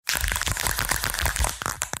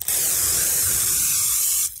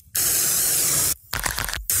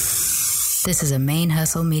This is a Main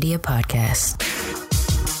Hustle Media podcast.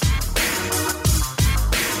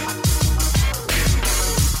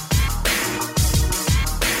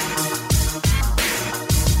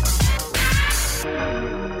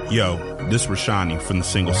 Yo, this is Rashani from the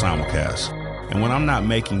Single Simulcast. And when I'm not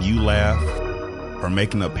making you laugh or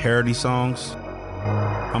making up parody songs,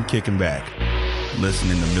 I'm kicking back,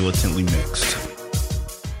 listening to Militantly Mixed.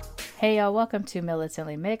 Hey y'all, welcome to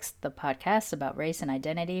Militantly Mixed, the podcast about race and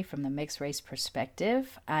identity from the mixed race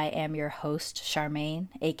perspective. I am your host, Charmaine,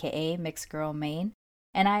 aka Mixed Girl Maine,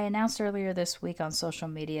 and I announced earlier this week on social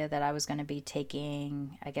media that I was going to be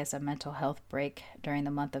taking, a mental health break during the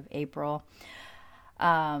month of April.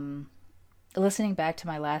 Listening back to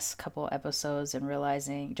my last couple episodes and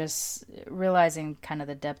realizing kind of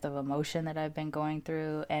the depth of emotion that I've been going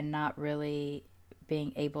through and not really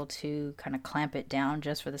being able to kind of clamp it down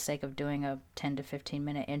just for the sake of doing a 10 to 15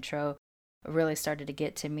 minute intro really started to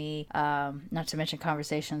get to me. Not to mention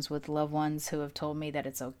conversations with loved ones who have told me that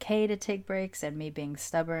it's okay to take breaks, and me being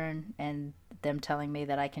stubborn and them telling me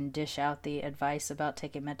that I can dish out the advice about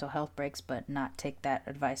taking mental health breaks but not take that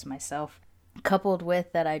advice myself. Coupled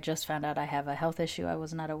with that, I just found out I have a health issue I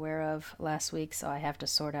was not aware of last week, so I have to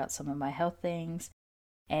sort out some of my health things.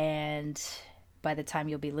 And by the time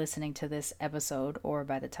you'll be listening to this episode, or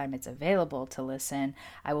by the time it's available to listen,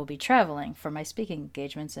 I will be traveling for my speaking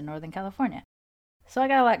engagements in Northern California. So I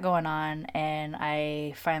got a lot going on, and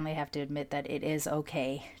I finally have to admit that it is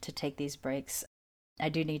okay to take these breaks. I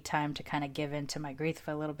do need time to kind of give in to my grief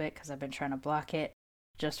a little bit because I've been trying to block it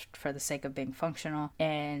just for the sake of being functional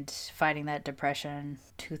and fighting that depression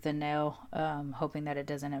tooth and nail, hoping that it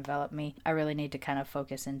doesn't envelop me. I really need to kind of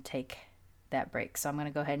focus and take that break. So I'm going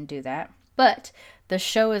to go ahead and do that. But the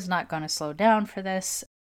show is not going to slow down for this.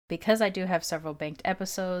 Because I do have several banked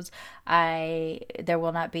episodes, there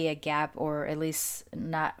will not be a gap, or at least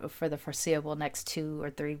not for the foreseeable next 2 or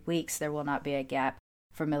 3 weeks, there will not be a gap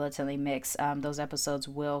for Militantly Mixed. Those episodes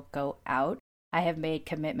will go out. I have made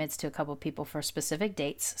commitments to a couple people for specific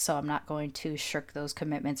dates, so I'm not going to shirk those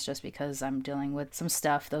commitments just because I'm dealing with some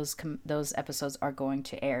stuff. Those episodes are going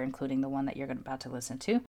to air, including the one that you're about to listen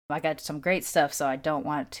to. I got some great stuff, so I don't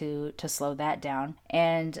want to slow that down.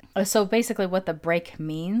 And so basically what the break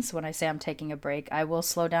means, when I say I'm taking a break, I will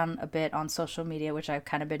slow down a bit on social media, which I've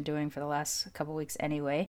kind of been doing for the last couple weeks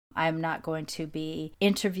anyway. I'm not going to be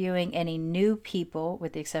interviewing any new people,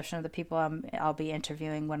 with the exception of the people I'll be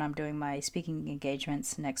interviewing when I'm doing my speaking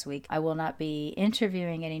engagements next week. I will not be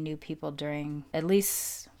interviewing any new people during, at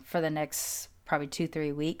least for the next probably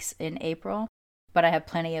 2-3 weeks in April. But I have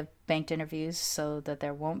plenty of banked interviews so that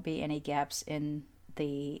there won't be any gaps in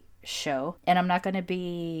the show. And I'm not going to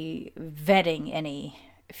be vetting any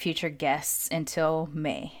future guests until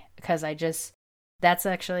May, because that's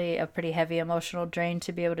actually a pretty heavy emotional drain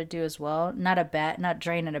to be able to do as well. Not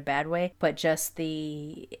drain in a bad way, but just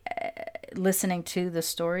the listening to the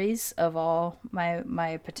stories of all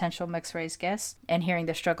my potential mixed race guests and hearing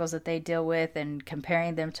the struggles that they deal with and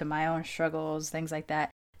comparing them to my own struggles, things like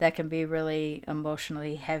that. That can be really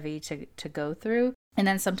emotionally heavy to go through. And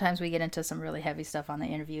then sometimes we get into some really heavy stuff on the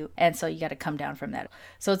interview. And so you got to come down from that.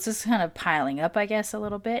 So it's just kind of piling up, I guess, a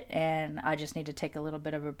little bit. And I just need to take a little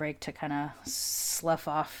bit of a break to kind of slough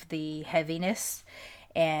off the heaviness.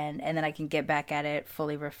 And then I can get back at it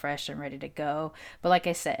fully refreshed and ready to go. But like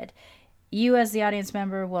I said, you as the audience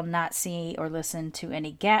member will not see or listen to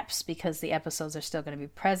any gaps because the episodes are still going to be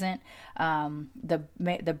present.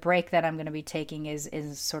 The break that I'm going to be taking is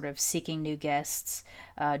sort of seeking new guests,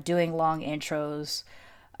 doing long intros,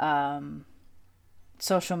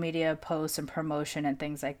 social media posts and promotion and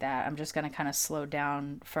things like that. I'm just going to kind of slow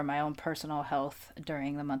down for my own personal health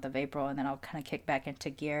during the month of April, and then I'll kind of kick back into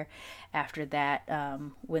gear after that.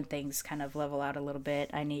 When things kind of level out a little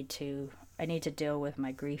bit, I need to deal with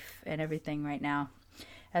my grief and everything right now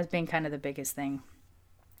as being kind of the biggest thing,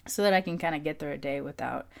 so that I can kind of get through a day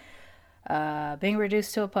without being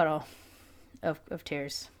reduced to a puddle of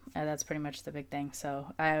tears. That's pretty much the big thing. So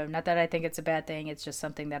not that I think it's a bad thing. It's just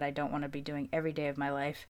something that I don't want to be doing every day of my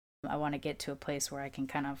life. I want to get to a place where I can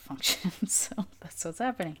kind of function. So that's what's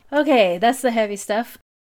happening. Okay, that's the heavy stuff.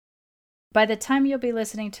 By the time you'll be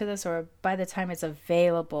listening to this, or by the time it's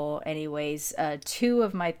available anyways, 2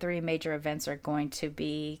 of my 3 major events are going to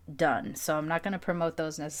be done. So I'm not going to promote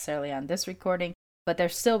those necessarily on this recording, but there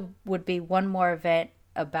still would be one more event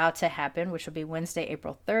about to happen, which will be Wednesday,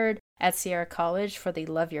 April 3rd at Sierra College for the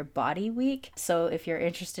Love Your Body Week. So if you're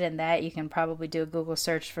interested in that, you can probably do a Google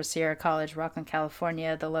search for Sierra College, Rockland,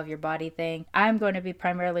 California, the Love Your Body thing. I'm going to be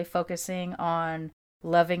primarily focusing on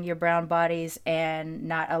loving your brown bodies and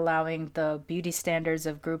not allowing the beauty standards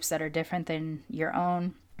of groups that are different than your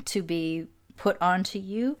own to be put onto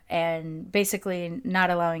you, and basically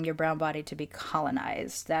not allowing your brown body to be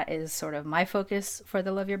colonized. That is sort of my focus for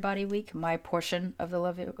the Love Your Body Week, my portion of the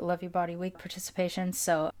Love Your Body Week participation.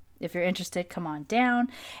 So if you're interested, come on down.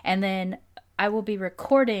 And then I will be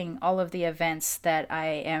recording all of the events that I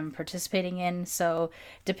am participating in. So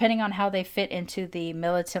depending on how they fit into the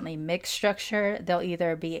Militantly Mixed structure, they'll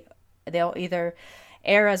either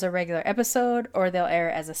air as a regular episode or they'll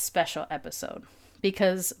air as a special episode.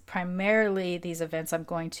 Because primarily these events I'm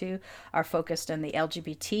going to are focused on the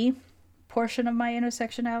LGBT portion of my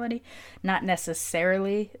intersectionality, not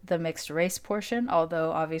necessarily the mixed race portion,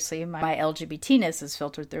 although obviously my LGBTness is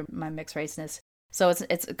filtered through my mixed raceness. So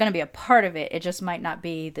it's going to be a part of it. It just might not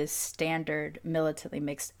be the standard Militantly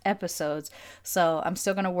Mixed episodes. So I'm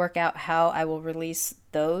still going to work out how I will release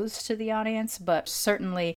those to the audience, but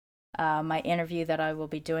certainly my interview that I will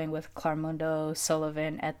be doing with Clarmundo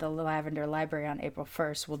Sullivan at the Lavender Library on April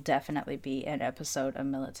 1st will definitely be an episode of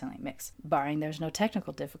Militantly Mixed, barring there's no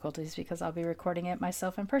technical difficulties, because I'll be recording it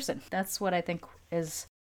myself in person. That's what I think is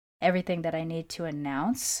everything that I need to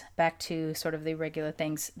announce. Back to sort of the regular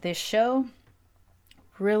things. This show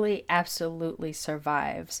really absolutely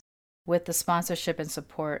survives with the sponsorship and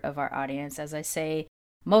support of our audience. As I say,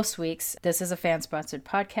 most weeks, this is a fan-sponsored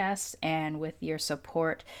podcast, and with your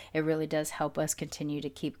support, it really does help us continue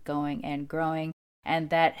to keep going and growing,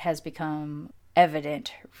 and that has become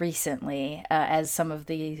evident recently as some of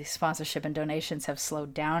the sponsorship and donations have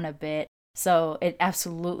slowed down a bit. So it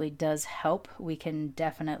absolutely does help. We can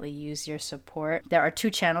definitely use your support. There are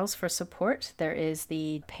 2 channels for support. There is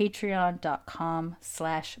the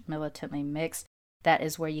patreon.com/militantlymixed. That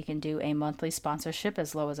is where you can do a monthly sponsorship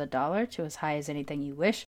as low as $1 to as high as anything you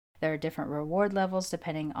wish. There are different reward levels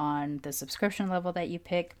depending on the subscription level that you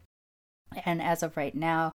pick. And as of right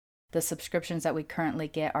now, the subscriptions that we currently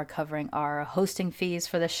get are covering our hosting fees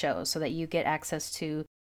for the show, so that you get access to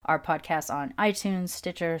our podcast on iTunes,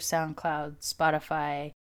 Stitcher, SoundCloud,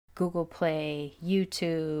 Spotify, Google Play,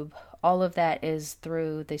 YouTube. All of that is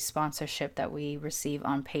through the sponsorship that we receive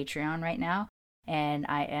on Patreon right now. And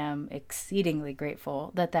I am exceedingly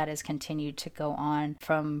grateful that that has continued to go on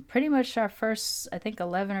from pretty much our first, I think,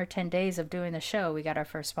 11 or 10 days of doing the show. We got our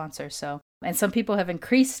first sponsor. So, and some people have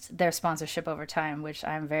increased their sponsorship over time, which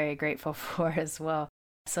I'm very grateful for as well.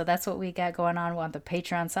 So that's what we got going on the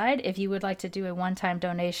Patreon side. If you would like to do a one-time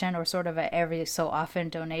donation or sort of a every so often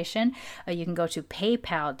donation, you can go to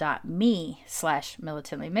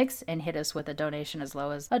paypal.me/militantlymixed and hit us with a donation as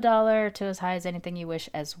low as $1 to as high as anything you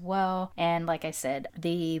wish as well. And like I said,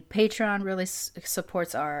 the Patreon really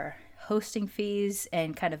supports our hosting fees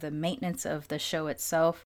and kind of the maintenance of the show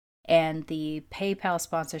itself. And the PayPal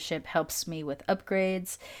sponsorship helps me with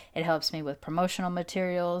upgrades. It helps me with promotional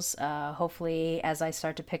materials. Hopefully, as I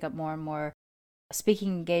start to pick up more and more speaking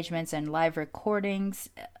engagements and live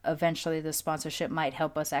recordings, eventually the sponsorship might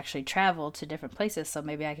help us actually travel to different places. So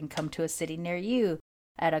maybe I can come to a city near you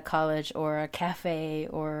at a college or a cafe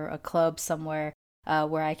or a club somewhere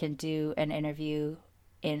where I can do an interview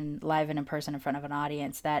live and in person in front of an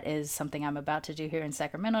audience. That is something I'm about to do here in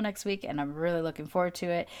Sacramento next week, and I'm really looking forward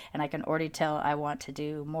to it. And I can already tell I want to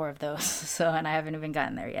do more of those. And I haven't even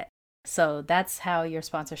gotten there yet. So that's how your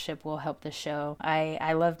sponsorship will help the show.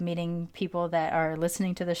 I love meeting people that are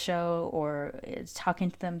listening to the show or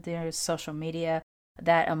talking to them through social media.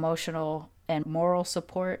 That emotional and moral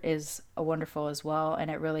support is wonderful as well,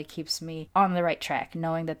 and it really keeps me on the right track,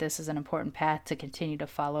 knowing that this is an important path to continue to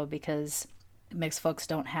follow, because mixed folks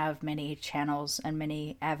don't have many channels and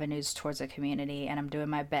many avenues towards a community, and I'm doing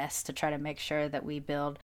my best to try to make sure that we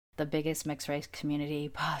build the biggest mixed race community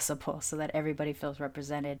possible so that everybody feels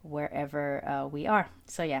represented wherever we are.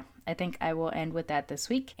 So yeah, I think I will end with that this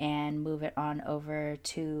week and move it on over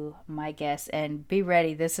to my guest. And be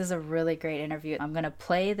ready, this is a really great interview. I'm going to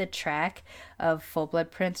play the track of Full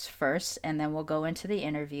Blood Prince first, and then we'll go into the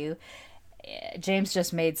interview. James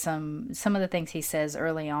just made some of the things he says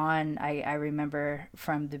early on, I remember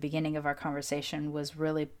from the beginning of our conversation, was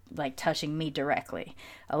really like touching me directly.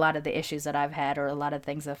 A lot of the issues that I've had, or a lot of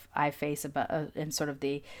things that I face about and sort of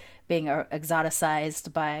the being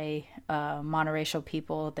exoticized by monoracial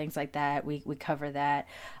people, things like that. We cover that.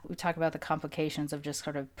 We talk about the complications of just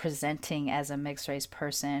sort of presenting as a mixed race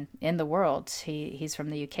person in the world. He's from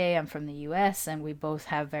the UK, I'm from the US, and we both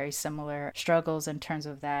have very similar struggles in terms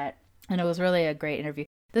of that. And it was really a great interview.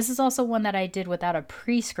 This is also one that I did without a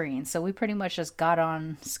pre-screen. So we pretty much just got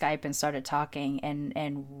on Skype and started talking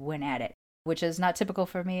and went at it, which is not typical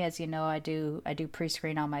for me. As you know, I do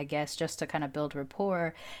pre-screen on my guests just to kind of build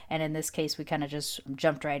rapport. And in this case, we kind of just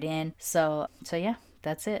jumped right in. So yeah,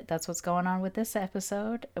 that's it. That's what's going on with this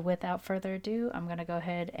episode. Without further ado, I'm going to go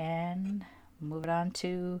ahead and move it on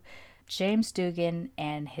to James Dugan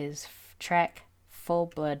and his track Full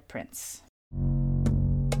Blood Prince.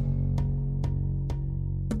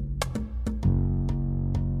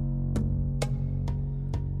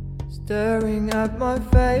 Staring at my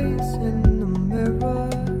face in the mirror,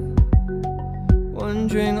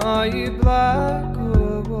 wondering are you black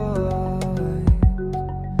or white?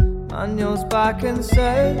 Man yells back and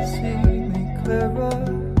says, see me clearer,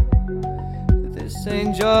 this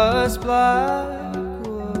ain't just black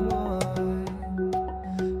or white.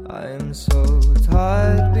 I am so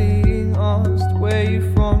tired being asked where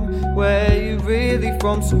you from, where you really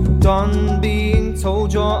from. So done being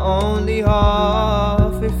told you're only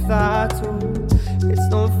half, if that's all. It's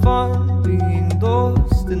no fun being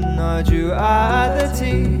lost denied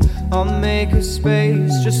duality. I'll make a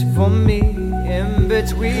space just for me in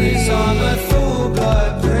between. 'Cause I'm a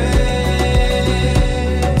full-blood prince,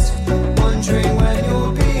 wondering when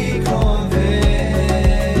you'll be convinced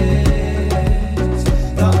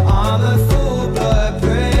that I'm a full-blood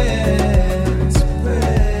prince,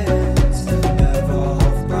 never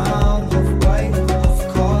half brown, half white, of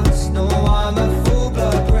course. No, I'm a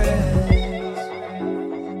full-blood prince.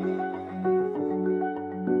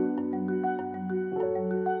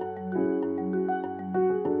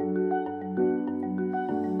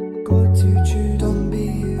 Got to choose on me.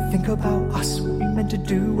 Think about us, what we meant to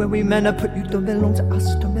do, where we meant to put you. Don't belong to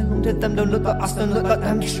us, don't belong to them. Don't look at us, don't look at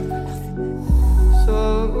them.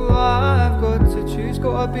 So I've got to choose,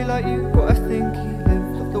 gotta be like you, gotta think you live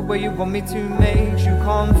not the way you want me to, make you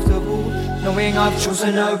comfortable, knowing I've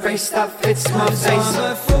chosen a race that fits my face.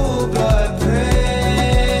 I'm a full-blood prince,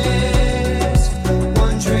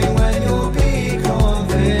 wondering when you'll be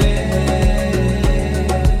convinced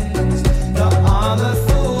that I'm a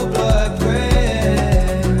full-blood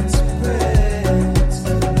prince,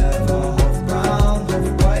 never half brown, half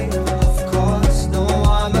white, of course. No,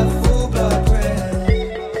 I'm a full-blood prince.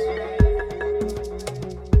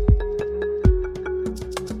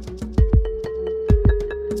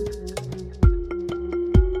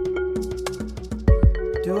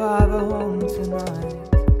 Do I have a home tonight?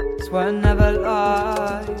 Swear I never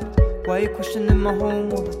lied. Why are you questioning my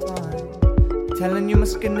home all the time? Telling you my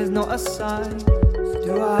skin is not a sign. So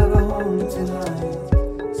do I have a home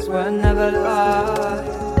tonight? Swear I never lied.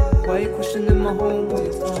 Why are you questioning my home all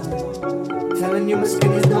the time? Telling you my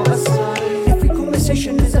skin is not a sign. Every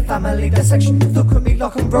conversation is a family dissection. You look at me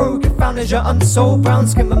like I'm broke. If found as your unsolved, brown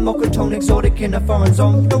skin with mocha tone, exotic in a foreign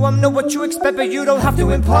zone. No, I'm not what you expect, but you don't have to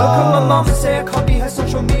impose. Look at my mom and say I can't be her son.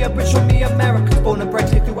 Show me a bitch, show me Americans born and bred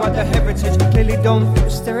here throughout the heritage. Clearly don't fit the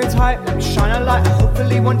stereotype. Let me shine a light.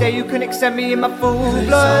 Hopefully one day you can accept me in my full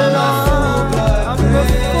blood. I'm a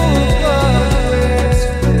full blood.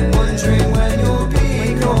 Wondering when you'll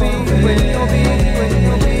be, when you'll be.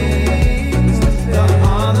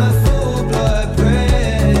 I'm a full blood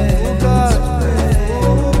prince,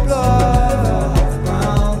 full blood, half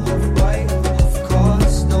brown, half white, of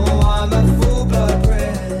course. No, I'm a full blood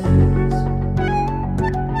prince.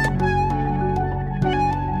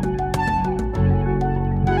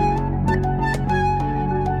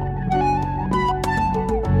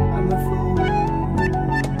 I'm a full blood prince. I'm a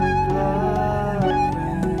full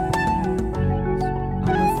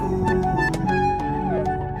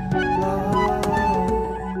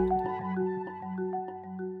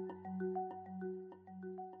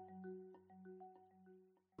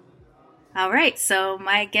All right, so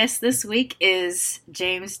my guest this week is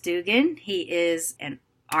James Dugan. He is an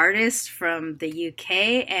artist from the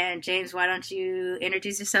UK. And James, why don't you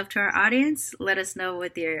introduce yourself to our audience? Let us know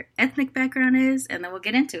what your ethnic background is, and then we'll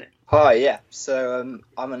get into it. Hi, yeah. So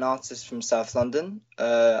I'm an artist from South London.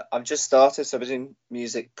 I've just started, so I've been doing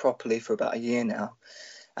music properly for about a year now.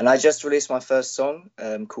 And I just released my first song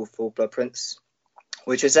called Full Blood Prince,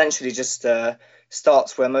 which essentially just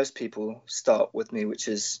starts where most people start with me, which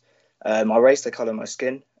is my race, the colour of my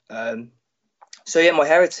skin. So yeah, my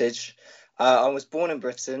heritage, I was born in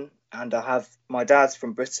Britain, and I have my dad's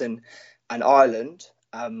from Britain and Ireland.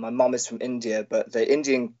 My mum is from India, but the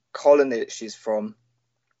Indian colony that she's from,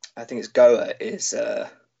 I think it's Goa, is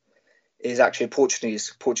actually a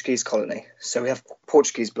Portuguese colony. So we have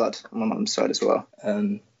Portuguese blood on my mum's side as well.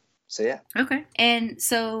 So yeah. Okay. And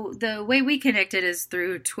so the way we connected is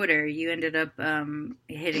through Twitter. You ended up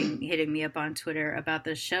hitting me up on Twitter about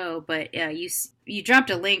the show, but you dropped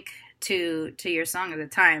a link to your song at the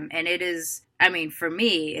time, and it is, I mean, for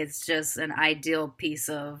me, it's just an ideal piece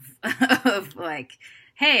of like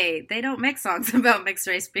hey, they don't make songs about mixed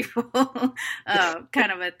race people,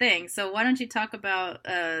 kind of a thing. So why don't you talk about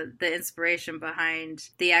the inspiration behind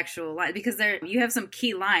the actual line? Because you have some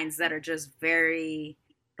key lines that are just very,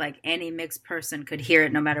 like, any mixed person could hear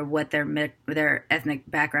it no matter what their ethnic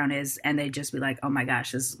background is, and they'd just be like, oh my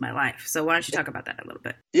gosh, this is my life. So why don't you talk about that a little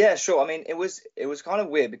bit? Yeah, sure. I mean, it was kind of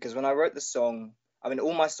weird because when I wrote the song, I mean,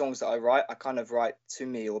 all my songs that I write, I kind of write to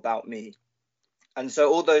me or about me. And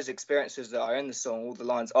so all those experiences that are in the song, all the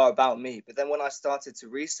lines are about me. But then when I started to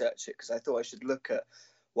research it, because I thought I should look at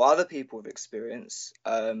what other people have experienced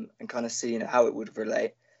and kind of see, how it would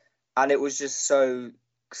relate. And it was just so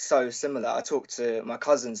similar. I talked to my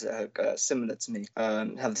cousins that are similar to me,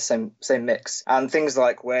 have the same mix. And things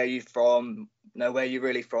like, where are you from? Where you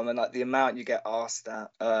really from, and like the amount you get asked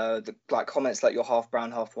that, like comments like you're half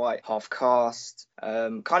brown, half white, half caste,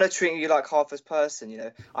 kind of treating you like half as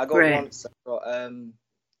person. I got once,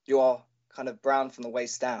 you're kind of brown from the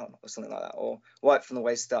waist down, or something like that, or white from the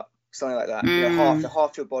waist up, something like that.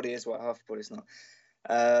 Half your body is white, half your body's not.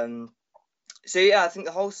 So yeah, I think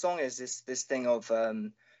the whole song is this thing of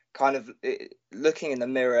kind of looking in the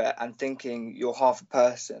mirror and thinking you're half a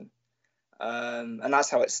person, and that's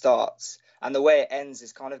how it starts. And the way it ends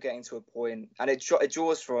is kind of getting to a point, and it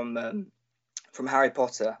draws from Harry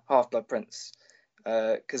Potter, Half-Blood Prince,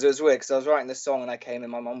 because it was weird, because I was writing this song and I came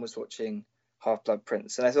and my mum was watching Half-Blood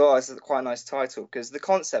Prince, and I thought, this is quite a nice title, because the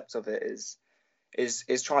concept of it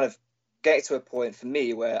is trying to get to a point for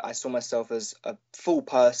me where I saw myself as a full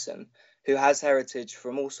person who has heritage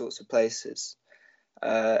from all sorts of places,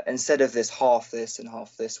 instead of this half this and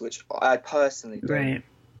half this, which I personally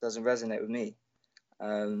doesn't resonate with me.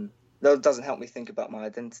 That doesn't help me think about my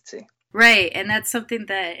identity. Right, and that's something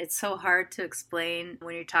that it's so hard to explain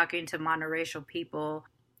when you're talking to monoracial people.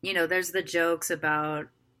 There's the jokes about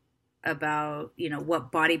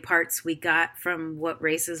what body parts we got from what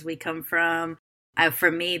races we come from. For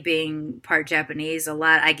me, being part Japanese, a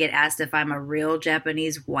lot I get asked if I'm a real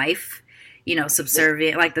Japanese wife,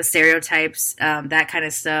 subservient, like the stereotypes, that kind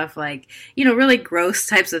of stuff, like, really gross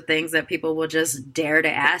types of things that people will just dare to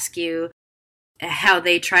ask you. How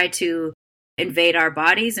they try to invade our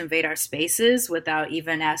bodies, invade our spaces without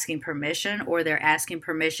even asking permission, or they're asking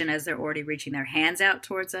permission as they're already reaching their hands out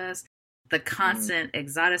towards us. The constant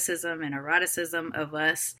exoticism and eroticism of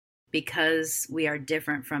us because we are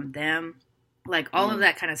different from them. Like all of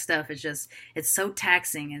that kind of stuff is just, it's so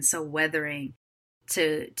taxing and so weathering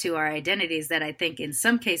to our identities that I think in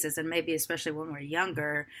some cases, and maybe especially when we're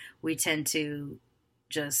younger, we tend to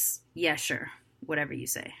just, yeah, sure, whatever you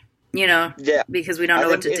say. Because we don't know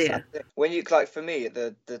what to do. When you, like, for me,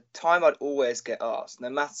 the time I'd always get asked, no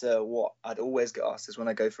matter what, I'd always get asked is when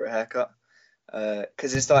I go for a haircut.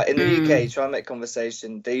 Because it's like in the UK, you try and make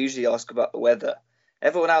conversation, they usually ask about the weather.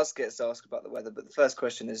 Everyone else gets asked about the weather, but the first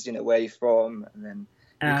question is, where are you from? And then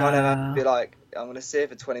you kind of have to be like, I'm going to sit here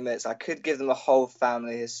for 20 minutes. I could give them a whole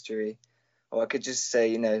family history, or I could just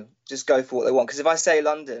say, just go for what they want. Because if I say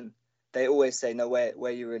London, they always say, no, where are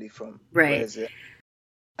you really from? Right. Where is it?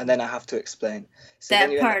 And then I have to explain. So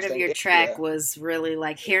that part of your track was really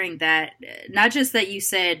like hearing that, not just that you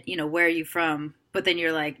said, where are you from, but then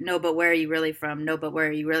you're like, no, but where are you really from? No, but where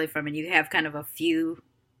are you really from? And you have kind of a few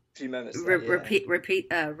moments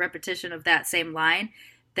repetition of that same line.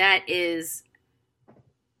 That is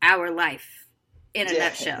our life in a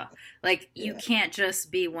nutshell. Like, you can't just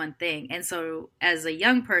be one thing. And so as a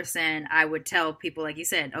young person, I would tell people, like you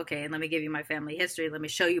said, okay, let me give you my family history. Let me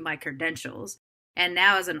show you my credentials. And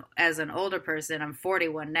now as an older person, I'm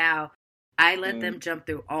 41 now, I let them jump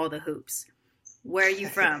through all the hoops. Where are you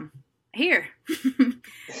from? Here.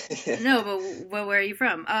 No, but where are you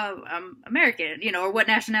from? Oh, I'm American, or what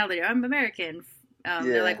nationality? I'm American.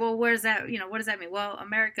 They're like, well, where's that? What does that mean? Well,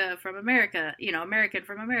 America from America, American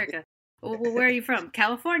from America. Well, where are you from?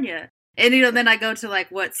 California. And, then I go to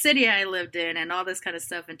like what city I lived in and all this kind of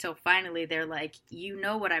stuff until finally they're like,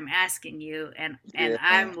 what I'm asking you. And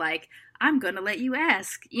I'm like, I'm going to let you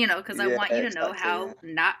ask, because I want you to know how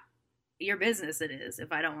not your business it is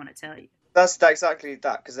if I don't want to tell you. That's exactly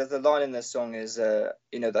that, because the line in the song is, that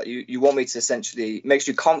you want me to essentially, makes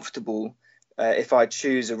you comfortable if I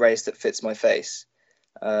choose a race that fits my face.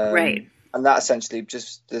 Right. And that essentially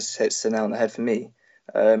just hits the nail on the head for me.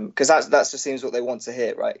 Because that just seems what they want to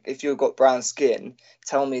hear, right? If you've got brown skin,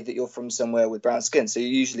 tell me that you're from somewhere with brown skin. So you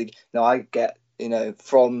usually, I get,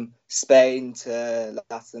 from Spain to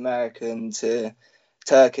Latin American to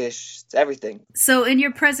Turkish to everything. So in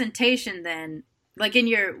your presentation then, like in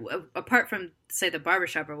your, apart from say the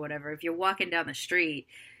barbershop or whatever, if you're walking down the street,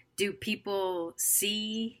 do people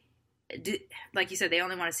like you said, they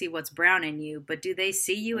only want to see what's brown in you, but do they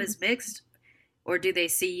see you as mixed? or do they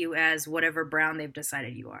see you as whatever brown they've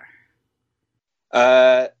decided you are?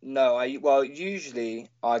 No, usually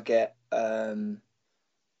I get,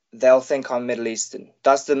 they'll think I'm Middle Eastern.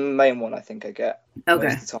 That's the main one I think I get Okay.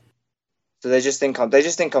 most of the time. So they just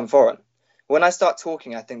think I'm foreign. When I start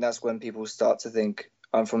talking, I think that's when people start to think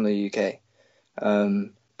I'm from the UK.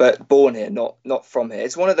 But born here, not from here.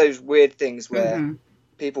 It's one of those weird things where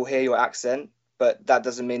people hear your accent, but that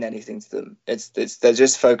doesn't mean anything to them. It's they're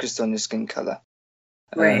just focused on your skin color.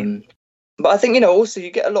 Right. But I think, also you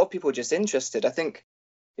get a lot of people just interested. I think,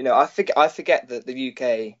 I forget that the UK,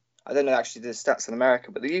 I don't know actually the stats in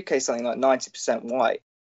America, but the UK is something like 90% white.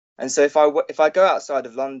 And so if I go outside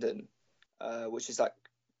of London, which is like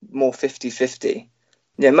more 50-50,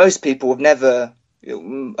 most people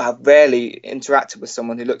have rarely interacted with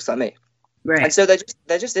someone who looks like me. Right. And so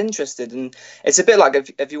they're just interested. And it's a bit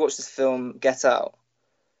like if you watch this film Get Out,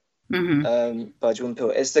 by Jordan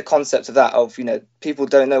Peele, it's the concept of that, of people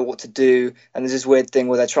don't know what to do, and there's this weird thing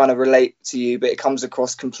where they're trying to relate to you, but it comes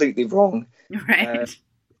across completely wrong. Right.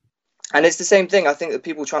 And it's the same thing. I think that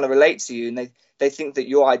people trying to relate to you, and they think that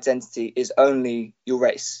your identity is only your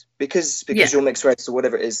race because you're mixed race or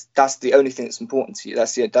whatever it is. That's the only thing that's important to you.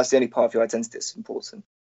 That's the only part of your identity that's important.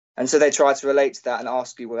 And so they try to relate to that and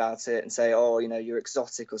ask you about it and say, oh, you're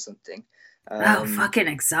exotic or something. Fucking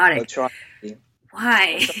exotic.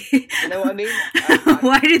 Why? You know what I mean?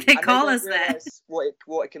 Why do they call us that?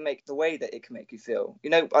 What it can make, the way that it can make you feel.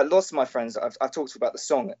 Lots of my friends, I've talked about the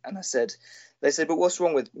song, and they said, but what's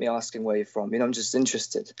wrong with me asking where you're from? I'm just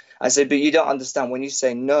interested. I said, but you don't understand. When you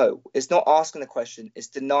say no, it's not asking the question. It's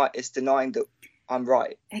denying that I'm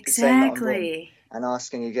right. Exactly. And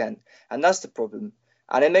asking again, and that's the problem.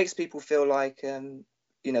 And it makes people feel like,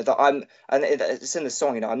 that I'm. And it's in the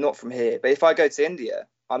song. I'm not from here. But if I go to India,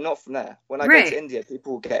 I'm not from there. When I go to India,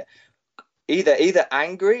 people get either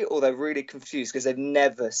angry or they're really confused because they've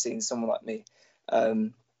never seen someone like me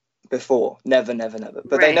before. Never.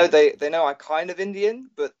 But they know I'm kind of Indian,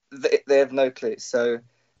 but they have no clue. So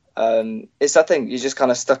it's that thing. You're just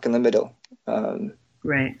kind of stuck in the middle.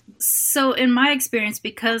 Right. So in my experience,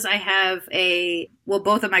 because I have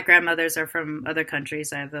both of my grandmothers are from other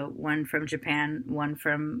countries. I have one from Japan, one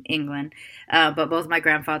from England, but both my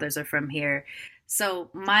grandfathers are from here. So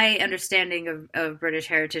my understanding of British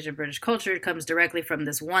heritage and British culture comes directly from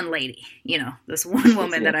this one lady, this one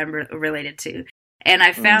woman that I'm related to. And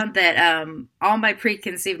I found that all my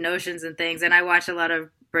preconceived notions and things, and I watch a lot of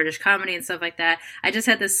British comedy and stuff like that, I just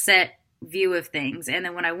had this set view of things. And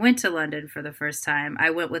then when I went to London for the first time,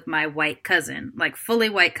 I went with my white cousin, like fully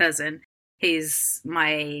white cousin. He's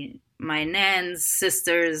my nan's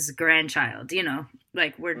sister's grandchild,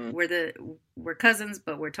 like we're cousins,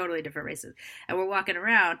 but we're totally different races. And we're walking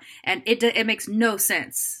around, and it makes no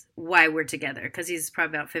sense why we're together, because he's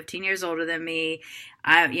probably about 15 years older than me.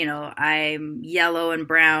 I'm yellow and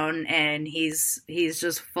brown, and he's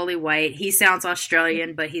just fully white. He sounds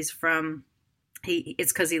Australian, but he's from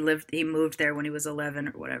it's because he moved there when he was 11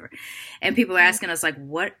 or whatever. And people are asking us, like,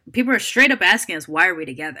 what? People are straight up asking us, why are we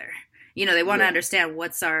together? They want to understand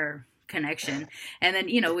what's our connection. And then,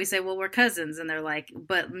 we say, well, we're cousins. And they're like,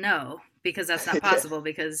 but no, because that's not possible,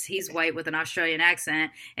 because he's white with an Australian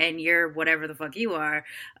accent and you're whatever the fuck you are.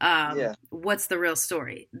 What's the real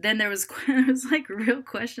story? Then there was like real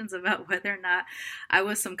questions about whether or not I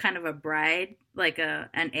was some kind of a bride, like an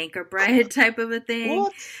anchor bride type of a thing.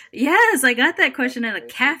 What? Yes, I got that question at a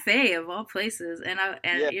cafe of all places. And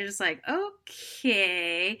you're just like,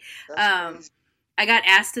 okay. I got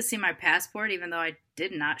asked to see my passport, even though I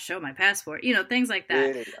did not show my passport, things like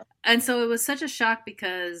that. Really? And so it was such a shock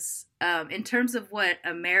because in terms of what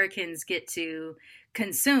Americans get to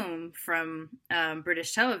consume from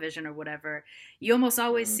British television or whatever, you almost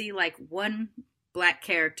always see like one black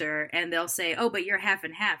character and they'll say, oh, but you're half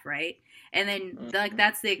and half, right? And then like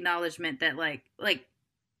that's the acknowledgement that like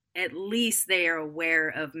at least they are aware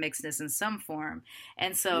of mixedness in some form.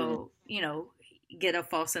 And so, get a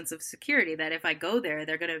false sense of security that if I go there,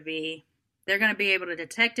 they're going to be able to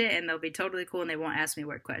detect it, and they'll be totally cool, and they won't ask me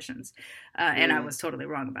weird questions. And I was totally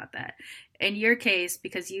wrong about that. In your case,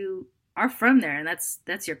 because you are from there, and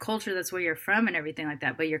that's your culture, that's where you're from and everything like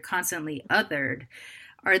that, but you're constantly othered.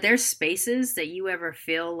 Are there spaces that you ever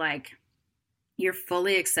feel like you're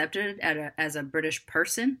fully accepted as a British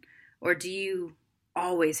person, or do you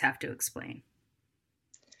always have to explain?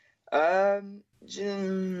 That's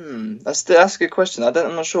a good question. I'm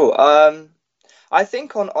not sure. I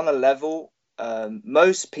think on a level,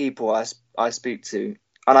 most people I speak to,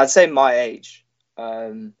 and I'd say my age,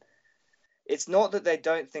 it's not that they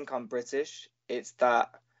don't think I'm British. It's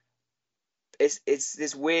that it's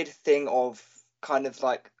this weird thing of kind of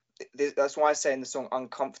like that's why I say in the song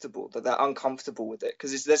uncomfortable, that they're uncomfortable with it,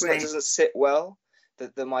 because it Right. doesn't sit well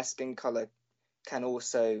that my skin color can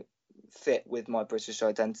also fit with my British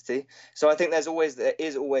identity. So I think there is always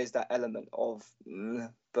that element of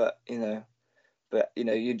but you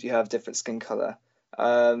have different skin color.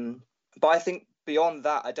 But I think beyond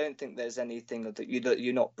that, I don't think there's anything that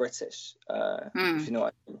you're not British, if you know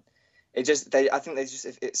what I mean. It gives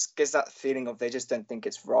that feeling of they just don't think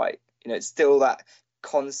it's right. It's still that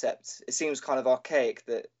concept. It seems kind of archaic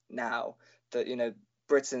that now that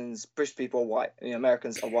British people are white,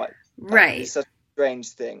 Americans are white. Right. It's such a strange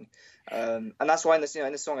thing, and that's why in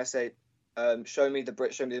this song I say, show me the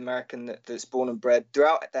Brit, show me the American that's born and bred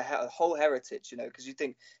throughout the whole heritage. Because you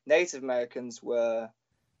think Native Americans were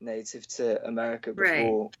native to America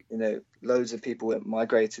before, loads of people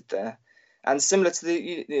migrated there. And similar to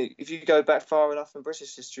if you go back far enough in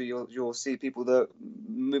British history, you'll see people that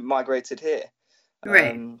migrated here.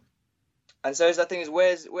 Right. And so that thing is,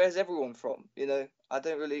 where's everyone from? I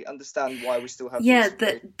don't really understand why we still have. Yeah,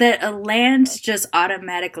 that a land just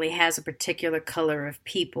automatically has a particular color of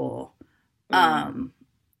people.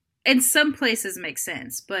 In some places makes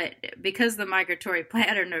sense, but because the migratory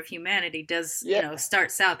pattern of humanity does, start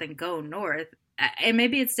south and go north. And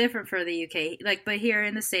maybe it's different for the UK, but here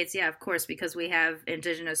in the States, yeah, of course, because we have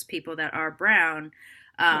indigenous people that are brown.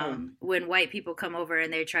 When white people come over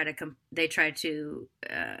and they try to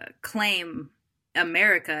claim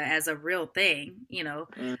America as a real thing,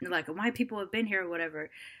 they're like, white people have been here or whatever.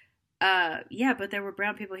 Yeah, but there were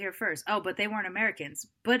brown people here first. Oh, but they weren't Americans.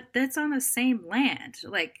 But that's on the same land,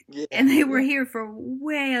 and they were here for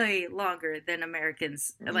way longer than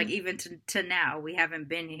Americans. Even to now, we haven't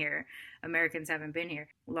been here. Americans haven't been here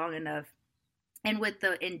long enough. And with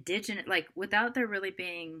the indigenous, without there really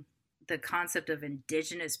being the concept of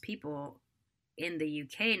indigenous people in the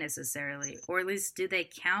UK necessarily, or at least do they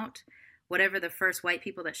count whatever the first white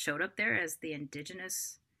people that showed up there as the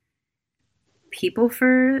indigenous people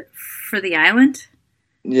for the island?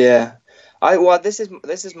 Yeah, this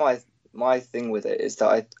is my thing with it, is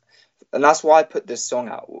that and that's why I put this song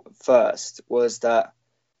out first, was that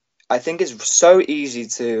I think it's so easy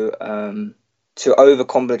to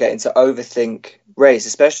overcomplicate and to overthink race,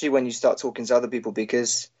 especially when you start talking to other people,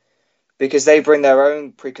 because they bring their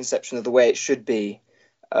own preconception of the way it should be,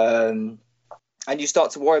 and you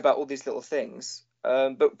start to worry about all these little things.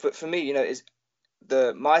 But for me, is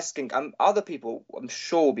my skin. Other people, I'm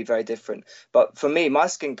sure, will be very different. But for me, my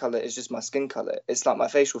skin color is just my skin color. It's like my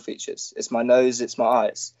facial features. It's my nose. It's my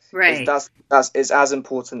eyes. Right. It's as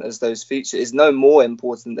important as those features. It's no more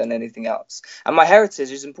important than anything else. And my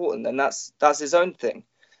heritage is important, and that's its own thing.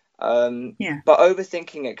 But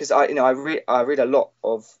overthinking it, because I read a lot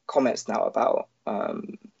of comments now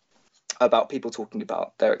about people talking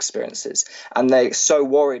about their experiences, and they're so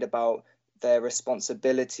worried about their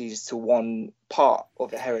responsibilities to one part of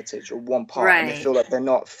the heritage or one part, and they feel like they're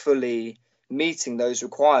not fully meeting those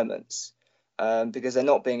requirements because they're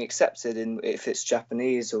not being accepted if it's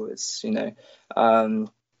Japanese or it's and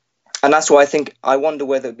that's why I wonder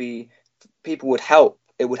whether people would help.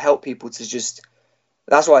 It would help people to just.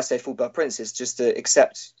 That's why I say Full Blood Prince is just to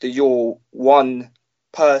accept that you're one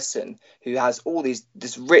person who has all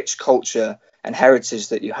this rich culture and heritage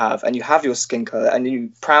that you have, and you have your skin color, and you're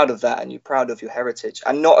proud of that, and you're proud of your heritage,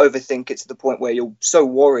 and not overthink it to the point where you're so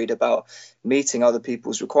worried about meeting other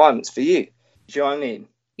people's requirements for you. Do you know what I mean?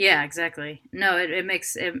 Yeah, exactly. No, it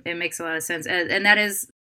makes a lot of sense, and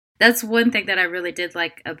that's one thing that I really did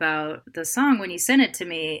like about the song when you sent it to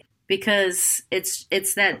me, because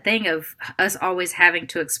it's that thing of us always having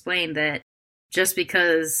to explain that just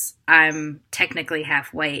because I'm technically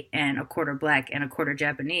half white and a quarter black and a quarter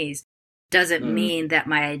Japanese doesn't mean that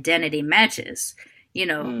my identity matches.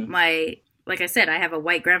 Like I said, I have a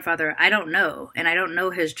white grandfather I don't know, and I don't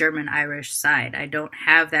know his German-Irish side. I don't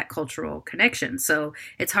have that cultural connection. So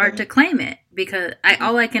it's hard to claim it, because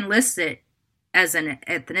all I can list it as an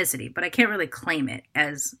ethnicity, but I can't really claim it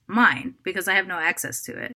as mine because I have no access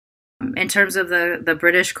to it. In terms of the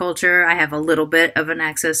British culture, I have a little bit of an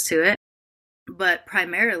access to it. But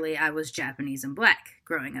primarily, I was Japanese and black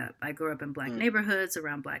growing up. I grew up in black neighborhoods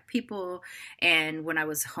around black people. And when I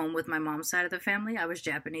was home with my mom's side of the family, I was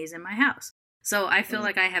Japanese in my house. So I feel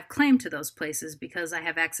like I have claim to those places because I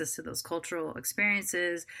have access to those cultural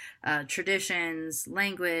experiences, traditions,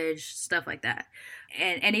 language, stuff like that.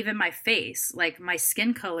 And even my face, like my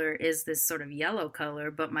skin color is this sort of yellow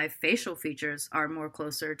color, but my facial features are more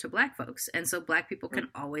closer to black folks. And so black people can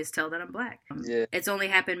always tell that I'm black. It's only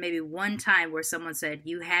happened maybe one time where someone said,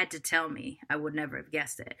 you had to tell me. I would never have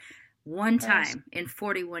guessed it. one time in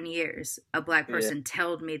 41 years, a Black person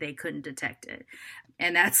told me they couldn't detect it.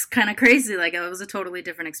 And that's kind of crazy. Like, it was a totally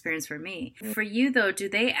different experience for me. For you, though, do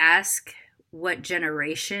they ask what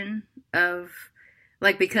generation of,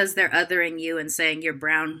 like, because they're othering you and saying you're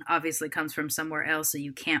brown obviously comes from somewhere else, so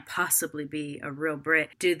you can't possibly be a real Brit.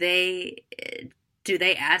 Do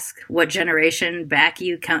they ask what generation back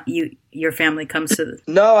your family comes to?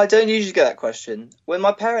 No, I don't usually get that question. With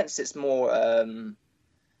my parents, it's more,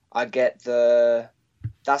 I get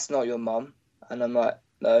that's not your mum. And I'm like,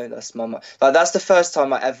 no, that's my mum. Like, that's the first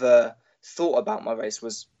time I ever thought about my race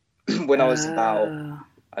was when I was about,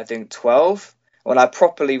 I think, 12. When I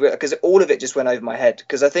properly, because all of it just went over my head.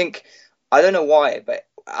 Because I think, I don't know why, but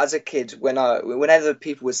as a kid, whenever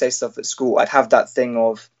people would say stuff at school, I'd have that thing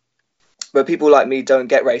of, but people like me don't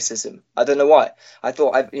get racism. I don't know why. I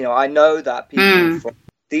thought, I know that people from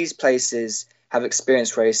these places have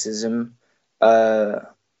experienced racism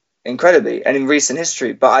incredibly and in recent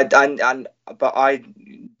history, but I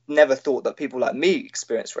never thought that people like me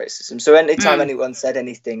experienced racism. So anytime anyone said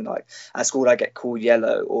anything like at school I get called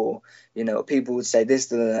yellow, or people would say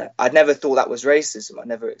this, I'd never thought that was racism. I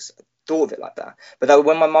never thought of it like that. But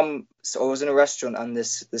when my mum, I was in a restaurant and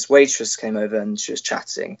this waitress came over and she was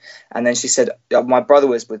chatting, and then she said, my brother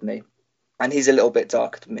was with me and he's a little bit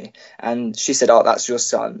darker than me, and she said, oh, that's your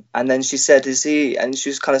son. And then she said, is he, and she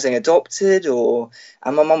was kind of saying adopted, and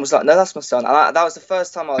my mum was like, no, that's my son. And that was the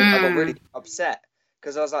first time I got really upset,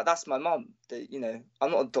 because I was like, that's my mum. I'm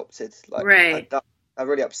not adopted. Like, right. That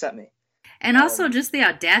really upset me. And also just the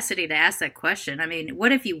audacity to ask that question. I mean,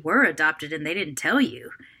 what if you were adopted and they didn't tell you?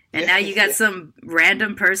 And now you got some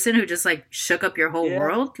random person who just like shook up your whole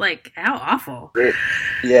world? Like, how awful.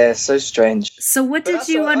 Yeah, so strange. So what did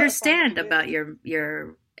you understand about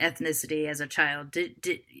your ethnicity as a child?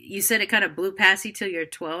 Did you said it kind of blew past you till you're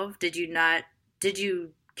 12?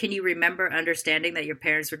 Can you remember understanding that your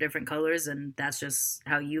parents were different colors and that's just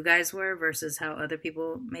how you guys were versus how other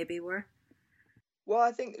people maybe were? Well,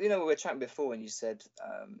 I think, we were chatting before and you said,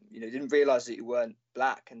 you didn't realise that you weren't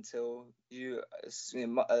black until you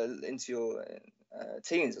into your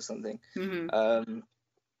teens or something. Mm-hmm.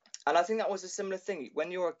 And I think that was a similar thing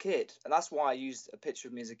when you're a kid. And that's why I used a picture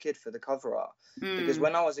of me as a kid for the cover art. Because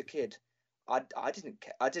when I was a kid, I didn't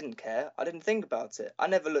care. I didn't think about it. I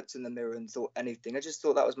never looked in the mirror and thought anything. I just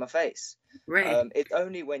thought that was my face. Right. It's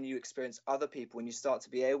only when you experience other people, when you start to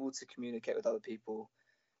be able to communicate with other people,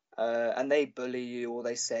 and they bully you, or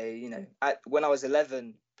they say, when I was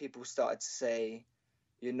 11, people started to say,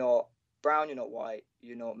 you're not brown, you're not white,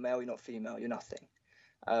 you're not male, you're not female, you're nothing.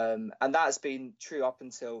 And that's been true up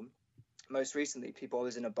until most recently. People, I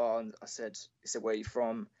was in a bar and he said, where are you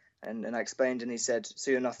from? And I explained, and he said,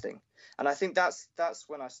 so you're nothing. And I think that's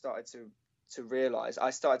when I started to realize.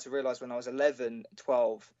 I started to realize when I was 11,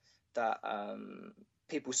 12, that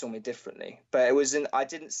people saw me differently. But I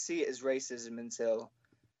didn't see it as racism until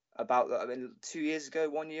about 2 years ago,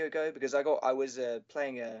 1 year ago, because I was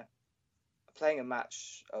playing a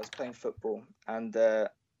match. I was playing football, and a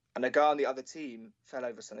guy on the other team fell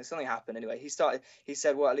over something. Something happened anyway. He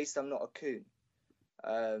said, well, at least I'm not a coon.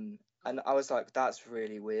 And I was like, that's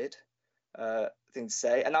really weird thing to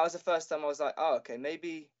say. And that was the first time I was like, oh, okay,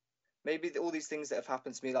 maybe all these things that have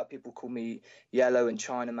happened to me, like people call me yellow and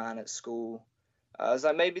Chinaman at school. I was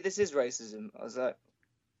like, maybe this is racism. I was like,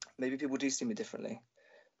 maybe people do see me differently.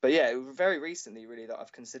 But yeah, it was very recently, really, that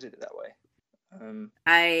I've considered it that way.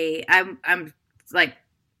 I'm like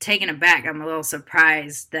taken aback. I'm a little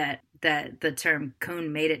surprised that the term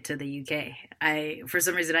coon made it to the UK. For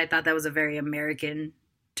some reason, I thought that was a very American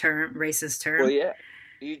term, racist term. Well, yeah,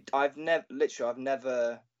 I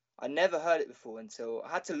never heard it before until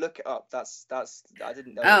I had to look it up. That's I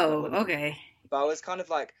didn't know. Oh, okay. But I was kind of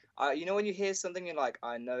like, when you hear something, you're like,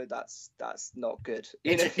 I know that's not good.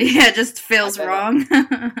 Yeah, it just feels wrong.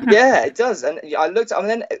 Yeah, it does. And I looked. And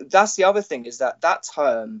then that's the other thing is that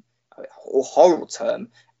term, or horrible term,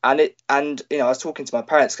 and I was talking to my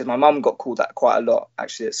parents because my mum got called that quite a lot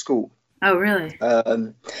actually at school. Oh, really?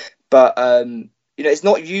 But it's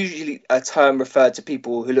not usually a term referred to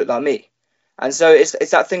people who look like me. And so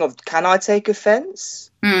it's that thing of, can I take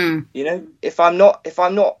offense? If I'm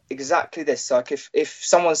not exactly this, like if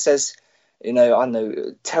someone says, I don't know,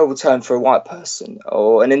 a terrible term for a white person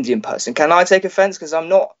or an Indian person, can I take offense? Because I'm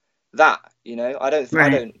not that, I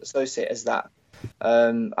don't associate as that.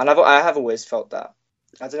 And I have always felt that.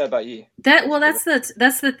 I don't know about you. That's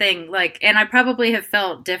the thing. Like, and I probably have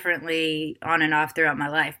felt differently on and off throughout my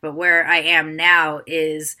life, but where I am now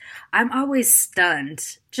is I'm always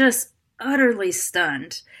stunned, just utterly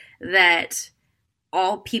stunned that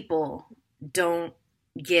all people don't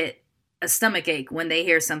get a stomach ache when they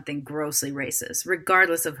hear something grossly racist,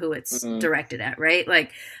 regardless of who it's directed at, right?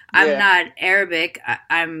 Like, I'm not Arabic.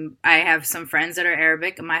 I have some friends that are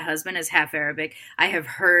Arabic. My husband is half Arabic. I have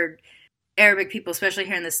heard Arabic people, especially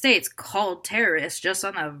here in the States, called terrorists just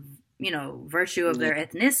on the, virtue of their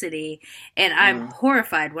ethnicity. And I'm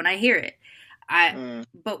horrified when I hear it.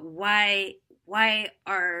 But why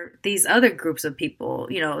are these other groups of people,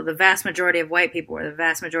 the vast majority of white people or the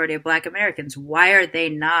vast majority of Black Americans, why are they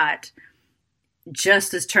not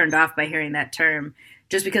just as turned off by hearing that term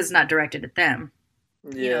just because it's not directed at them?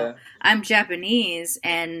 I'm Japanese,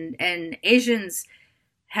 and Asians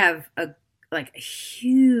have a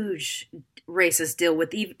huge racist deal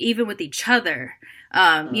with even with each other,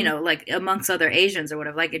 like amongst other Asians or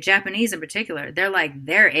whatever. Like Japanese in particular,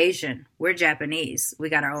 they're Asian, we're Japanese, we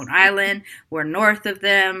got our own island, we're north of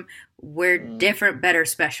them, we're different, better,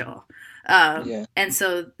 special. And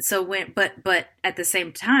so but at the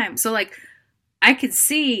same time, so like I could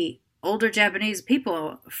see older Japanese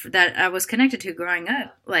people that I was connected to growing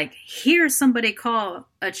up, like, hear somebody call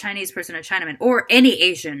a Chinese person a Chinaman, or any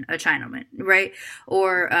Asian a Chinaman, right?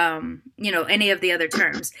 Or, any of the other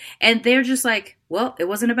terms. And they're just like, well, it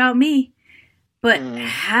wasn't about me. But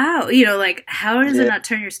how, how does it not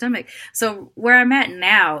turn your stomach? So where I'm at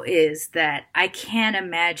now is that I can't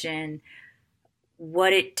imagine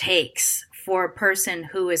what it takes for a person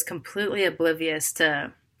who is completely oblivious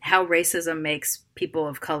to how racism makes people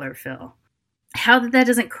of color feel. How that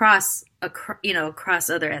doesn't cross across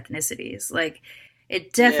other ethnicities. Like,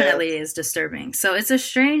 it definitely is disturbing. So it's a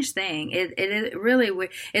strange thing. It really,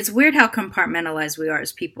 it's weird how compartmentalized we are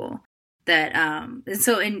as people. That and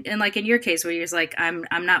so in like in your case where you're just like, I'm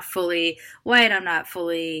not fully white, I'm not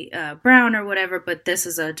fully brown or whatever, but this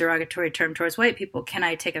is a derogatory term towards white people. Can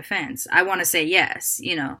I take offense? I want to say yes,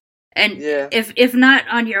 And if not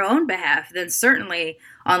on your own behalf, then certainly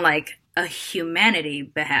on like a humanity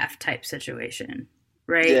behalf type situation,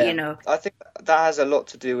 right? Yeah. I think that has a lot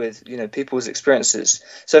to do with, people's experiences.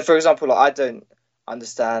 So, for example, like, I don't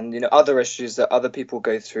understand, other issues that other people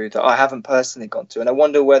go through that I haven't personally gone through. And I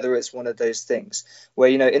wonder whether it's one of those things where,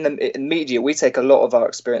 in media, we take a lot of our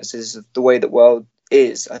experiences of the way the world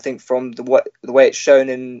is, I think, from the way it's shown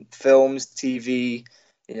in films, TV,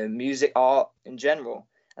 music, art in general.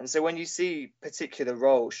 And so when you see particular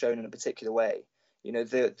roles shown in a particular way,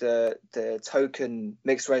 the token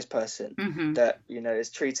mixed race person that, is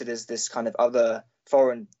treated as this kind of other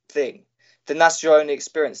foreign thing, then that's your only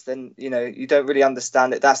experience. Then, you don't really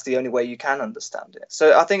understand it. That's the only way you can understand it.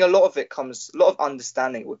 So I think a lot of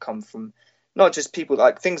understanding would come from not just people,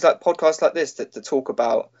 like things like podcasts like this that talk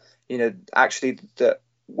about, actually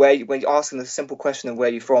when you're asking the simple question of where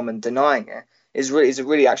you're from and denying it is a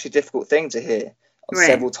really actually difficult thing to hear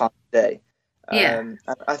several times a day. And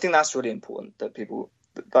I think that's really important that people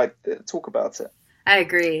talk about it. I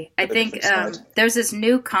agree. I think there's this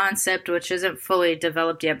new concept which isn't fully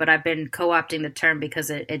developed yet, but I've been co-opting the term because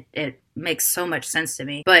it makes so much sense to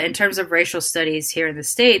me. But in terms of racial studies here in the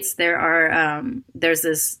States,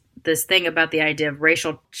 there's this thing about the idea of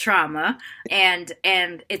racial trauma and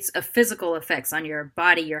its physical effects on your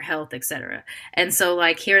body, your health, etc. And so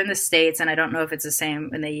like here in the States, and I don't know if it's the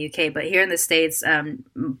same in the UK, but here in the States,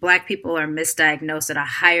 Black people are misdiagnosed at a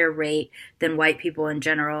higher rate than white people in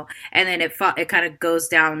general. And then it kind of goes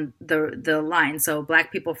down the line. So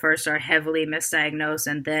Black people first are heavily misdiagnosed,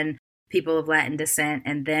 and then people of Latin descent,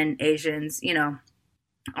 and then Asians,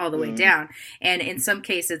 all the way down. And in some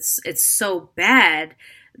cases, it's so bad,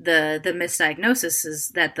 the misdiagnosis is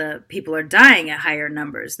that the people are dying at higher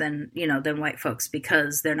numbers than white folks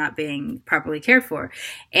because they're not being properly cared for.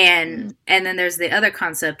 And then there's the other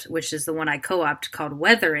concept, which is the one I co-opt, called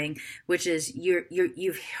weathering, which is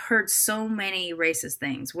you've heard so many racist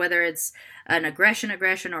things, whether it's an aggression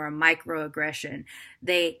or a microaggression.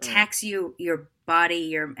 They tax your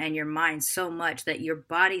body and your mind so much that your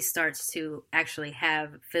body starts to actually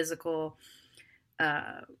have physical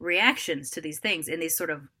reactions to these things in these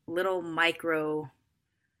sort of little micro,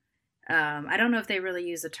 I don't know if they really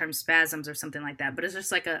use the term spasms or something like that, but it's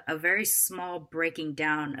just like a very small breaking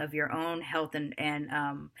down of your own health and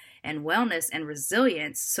wellness and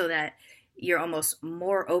resilience, so that you're almost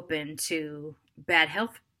more open to bad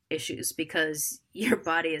health issues because your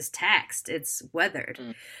body is taxed, it's weathered.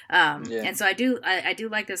 And so I do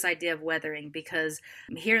like this idea of weathering, because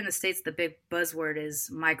here in the States the big buzzword is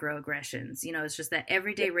microaggressions. You know, it's just that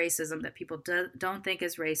everyday racism that people don't think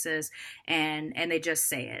is racist, and they just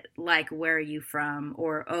say it, like, where are you from,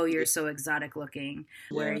 or oh, you're so exotic looking,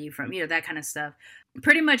 where are you from, you know, that kind of stuff.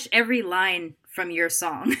 Pretty much every line from your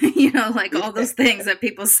song, you know, like all those things that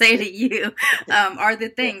people say to you are the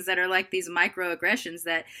things that are like these microaggressions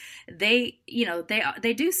that they, you know,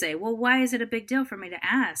 they do say, well, why is it a big deal for me to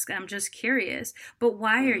ask? I'm just curious. But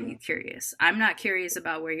why are you curious? I'm not curious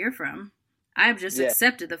about where you're from. I've just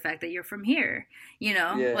accepted the fact that you're from here, you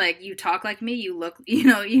know, like you talk like me, you look,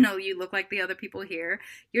 you look like the other people here.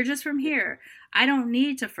 You're just from here. I don't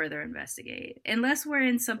need to further investigate unless we're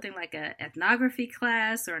in something like a ethnography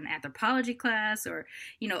class or an anthropology class, or,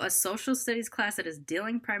 you know, a social studies class that is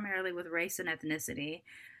dealing primarily with race and ethnicity.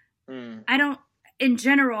 I don't, in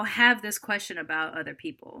general, have this question about other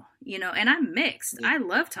people, you know, and I'm mixed. I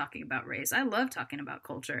love talking about race. I love talking about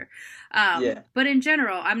culture. But in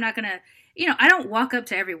general, I'm not going to, you know, I don't walk up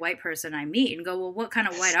to every white person I meet and go, well, what kind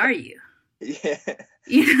of white are you?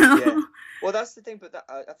 You know? Well, that's the thing. But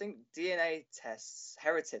I think DNA tests,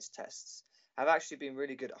 heritage tests, have actually been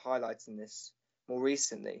really good at highlighting this more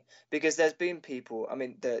recently, because there's been people, I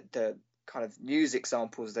mean, the kind of news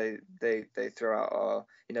examples they throw out are,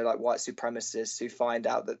 you know, like white supremacists who find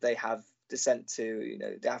out that they have descent to, you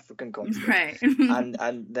know, the African continent, right?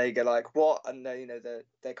 and they go like, what? And they, you know,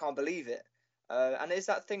 they can't believe it. And it's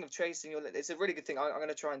that thing of tracing your. It's a really good thing. I'm going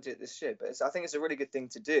to try and do it this year, but I think it's a really good thing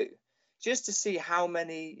to do, just to see how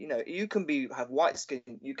many. You know, you can have white skin.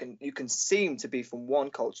 You can seem to be from one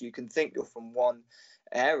culture. You can think you're from one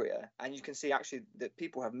area, and you can see actually that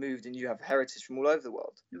people have moved and you have heritage from all over the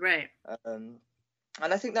world. Right. And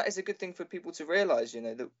I think that is a good thing for people to realize. You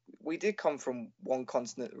know, that we did come from one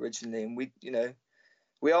continent originally, and we, you know,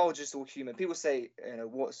 we are just all human. People say, you know,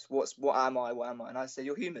 what am I? And I say,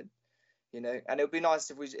 you're human. You know, and it would be nice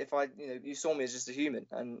if I, you know, you saw me as just a human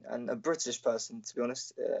and a British person, to be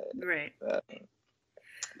honest. Right.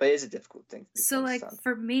 But it is a difficult thing. So, like,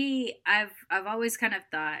 for me, I've always kind of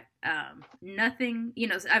thought nothing, you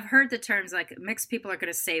know, I've heard the terms like mixed people are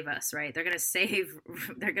going to save us, right? They're going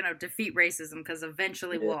to defeat racism, because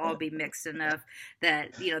eventually we'll all be mixed enough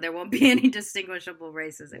that, you know, there won't be any distinguishable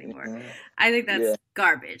races anymore. I think that's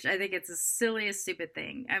garbage. I think it's the silliest, stupid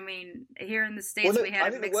thing. I mean, here in the States, we had I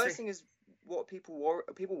think the worst thing is what people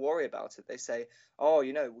worry about it. They say, oh,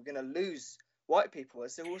 you know, we're going to lose white people. I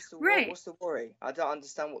say, what's the worry? I don't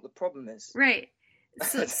understand what the problem is. Right.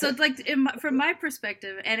 So like from my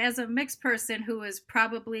perspective, and as a mixed person who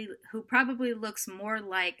probably looks more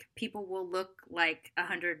like people will look like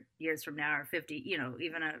 100 years from now, or 50, you know,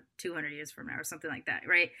 even 200 years from now, or something like that,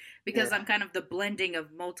 right? Because I'm kind of the blending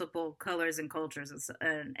of multiple colors and cultures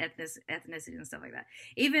and ethnicity and stuff like that.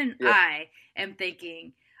 Even I am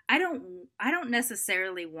thinking, I don't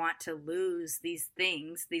necessarily want to lose these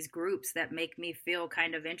things, these groups that make me feel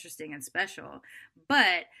kind of interesting and special,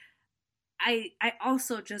 but I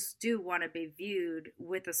also just do want to be viewed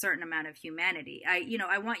with a certain amount of humanity.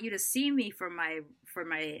 I want you to see me for my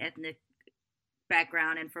ethnic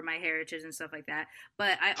background and for my heritage and stuff like that,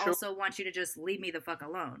 but I also want you to just leave me the fuck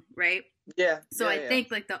alone, right? So I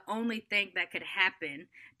think like the only thing that could happen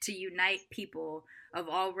to unite people of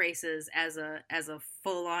all races as a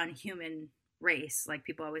full-on human race, like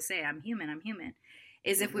people always say, I'm human,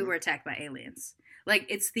 is if we were attacked by aliens. Like,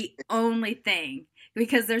 it's the only thing,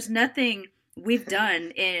 because there's nothing we've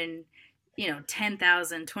done in, you know,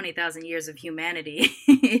 10,000, 20,000 years of humanity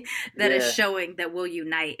that is showing that we'll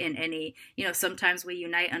unite in any, you know, sometimes we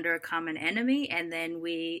unite under a common enemy and then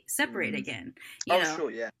we separate again, you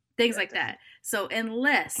know, things like that. So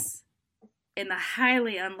unless, in the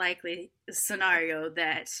highly unlikely scenario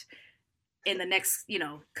that in the next, you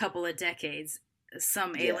know, couple of decades,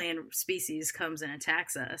 some alien species comes and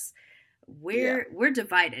attacks us, we're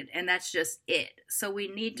divided, and that's just it. So we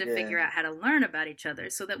need to figure out how to learn about each other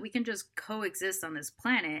so that we can just coexist on this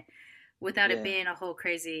planet without it being a whole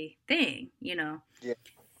crazy thing, you know.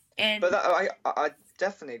 And but I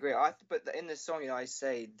definitely agree. But in this song, you know, I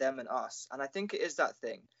say them and us, and I think it is that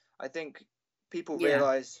thing. I think people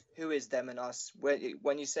realize who is them and us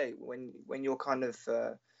when you say when you're kind of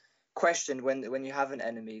questioned, when you have an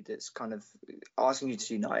enemy that's kind of asking you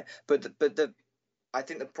to unite. But I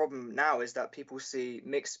think the problem now is that people see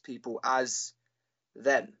mixed people as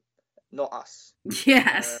them, not us.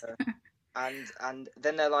 Yes. And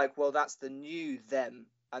then they're like, well, that's the new them,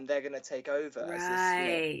 and they're going to take over.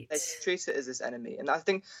 Right. As this, you know, they treat it as this enemy. And I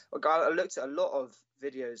think I looked at a lot of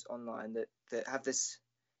videos online that have this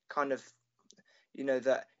kind of, you know,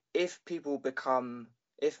 that if people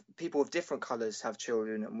of different colours have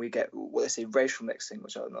children, and we get what they say racial mixing,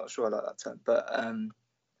 which I'm not sure I like that term, but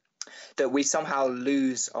that we somehow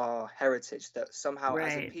lose our heritage, that somehow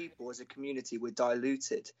as a people, as a community, we're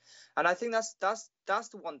diluted. And I think that's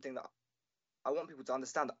the one thing that I want people to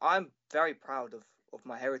understand. I'm very proud of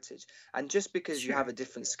my heritage, and just because you have a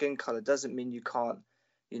different skin color doesn't mean you can't,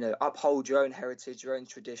 uphold your own heritage, your own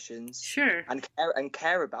traditions, and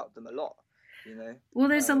care about them a lot. Well,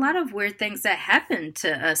 there's a lot of weird things that happen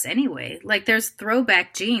to us anyway. Like there's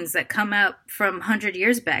throwback genes that come out from 100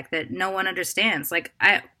 years back that no one understands. Like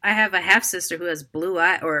I have a half sister who has blue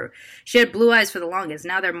eye, or she had blue eyes for the longest.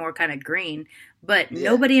 Now they're more kind of green, but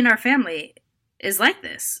nobody in our family is like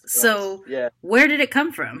this. So where did it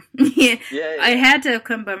come from? I had to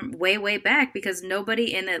come from way, way back, because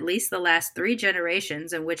nobody in at least the last 3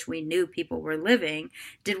 generations in which we knew people were living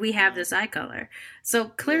did we have this eye color. So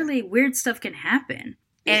clearly weird stuff can happen.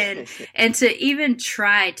 And to even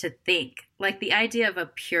try to think, like the idea of a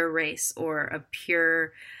pure race or a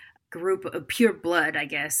pure group of pure blood, I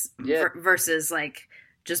guess, versus like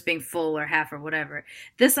just being full or half or whatever.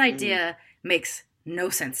 This idea makes no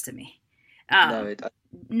sense to me.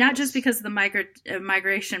 Not just because of the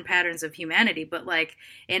migration patterns of humanity, but like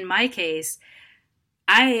in my case,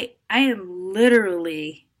 I am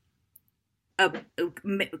literally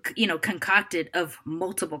concocted of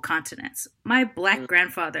multiple continents. My black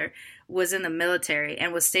grandfather was in the military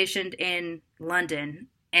and was stationed in London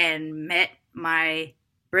and met my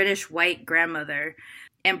British white grandmother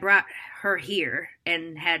and brought her here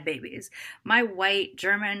and had babies. My white,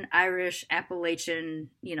 German, Irish,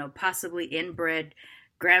 Appalachian, possibly inbred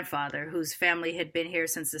grandfather, whose family had been here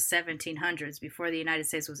since the 1700s, before the United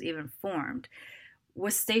States was even formed,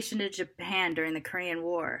 was stationed in Japan during the Korean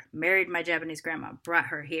War, married my Japanese grandma, brought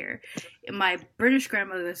her here. My British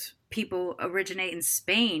grandmother's people originate in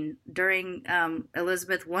Spain during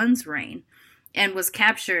Elizabeth I's reign, and was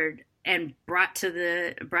captured and brought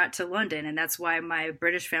to London, and that's why my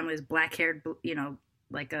British family is black-haired,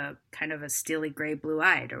 like a kind of a steely gray,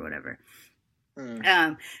 blue-eyed or whatever.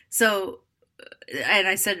 So, and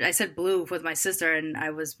I said blue with my sister, and I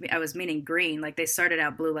was meaning green. Like they started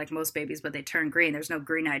out blue like most babies, but they turn green. There's no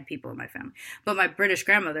green-eyed people in my family. But my British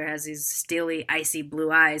grandmother has these steely, icy blue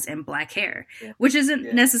eyes and black hair, which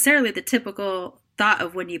isn't necessarily the typical thought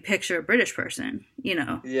of when you picture a British person,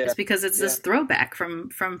 it's because it's this throwback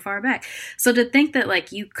from far back. So to think that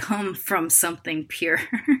like you come from something pure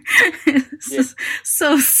is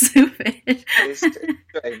so stupid. It's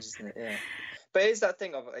strange, isn't it? Yeah. But it's that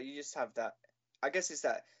thing of you just have that, I guess it's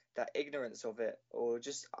that ignorance of it, or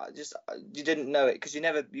just you didn't know it because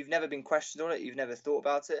you've never been questioned on it, you've never thought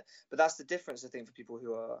about it. But that's the difference, I think, for people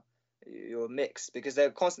who are mixed, because they're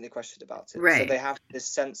constantly questioned about it. So they have this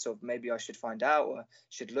sense of maybe I should find out, or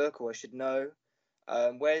should look, or I should know.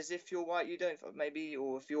 Whereas if you're white, you don't maybe,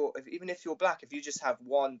 or even if you're black, if you just have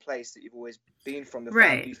one place that you've always been from, your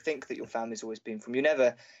family, you think that your family's always been from. You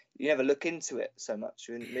never look into it so much.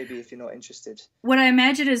 Maybe if you're not interested. What I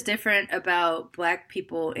imagine is different about black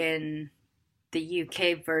people in the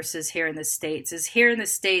UK versus here in the States is here in the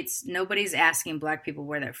States, nobody's asking black people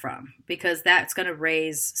where they're from, because that's going to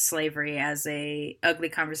raise slavery as a ugly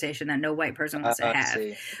conversation that no white person wants to have.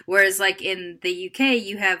 Whereas like in the UK,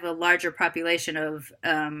 you have a larger population of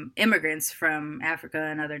immigrants from Africa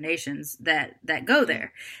and other nations that go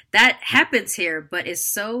there. That happens here, but is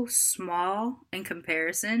so small in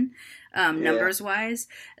comparison, numbers wise,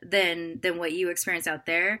 than what you experience out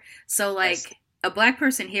there. So like, a black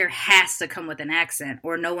person here has to come with an accent,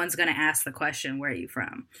 or no one's going to ask the question, where are you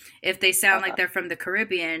from? If they sound like they're from the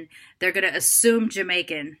Caribbean, they're going to assume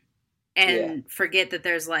Jamaican and forget that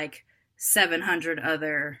there's like 700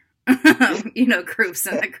 other, groups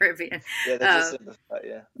in the Caribbean.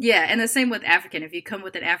 And the same with African. If you come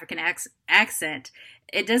with an African accent,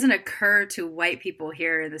 it doesn't occur to white people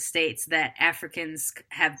here in the States that Africans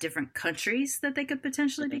have different countries that they could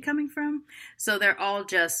potentially be coming from. So they're all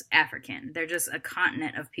just African. They're just a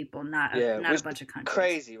continent of people, not a bunch of countries.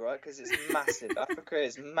 Crazy, right? Because it's massive. Africa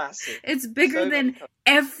is massive. It's bigger than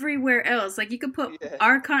everywhere else. Like you could put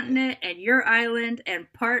our continent and your island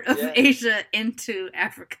and part of Asia into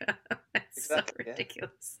Africa. It's so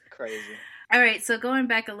ridiculous. Crazy. All right, so going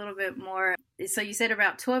back a little bit more, so you said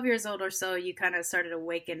about 12 years old or so, you kind of started to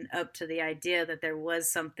waken up to the idea that there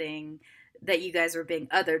was something that you guys were being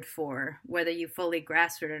othered for, whether you fully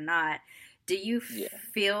grasped it or not. Do you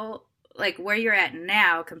feel like where you're at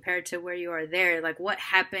now compared to where you are there, like what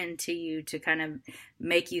happened to you to kind of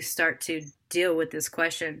make you start to deal with this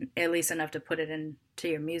question, at least enough to put it into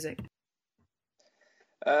your music?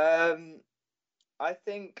 I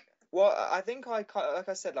think Well, I think like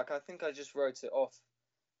I said, like I think I just wrote it off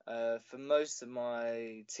for most of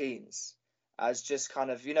my teens as just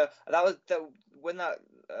kind of, when that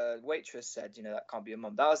waitress said, that can't be your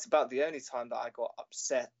mum. That was about the only time that I got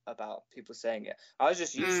upset about people saying it. I was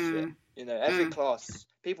just used to it. Every class,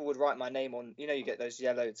 people would write my name on. You get those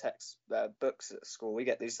yellow text books at school. We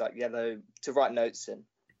get these like yellow to write notes in.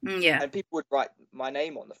 Yeah. And people would write my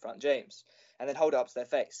name on the front, James, and then hold it up to their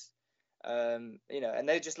face. And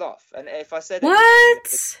they just laugh. And if I said what,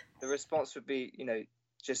 the response would be,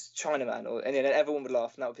 just Chinaman, and then everyone would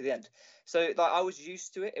laugh, and that would be the end. So like I was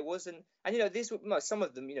used to it. It wasn't, and these were some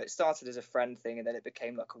of them. It started as a friend thing, and then it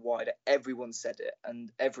became like a wider. Everyone said it,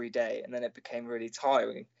 and every day, and then it became really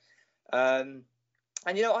tiring. And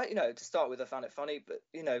to start with, I found it funny, but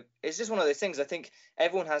it's just one of those things. I think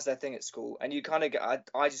everyone has their thing at school, and you kind of get.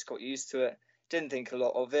 I just got used to it. Didn't think a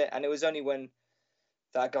lot of it, and it was only when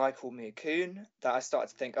that guy called me a coon that I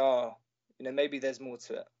started to think, maybe there's more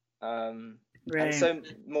to it. Right. And so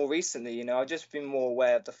more recently, I've just been more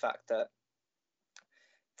aware of the fact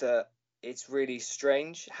that it's really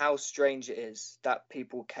strange how strange it is that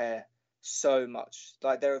people care so much.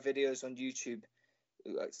 Like there are videos on YouTube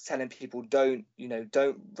telling people don't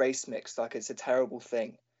race mix, like it's a terrible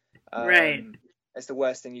thing. Right. It's the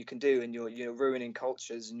worst thing you can do, and you're ruining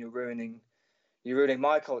cultures, and you're ruining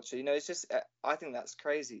my culture. It's just I think that's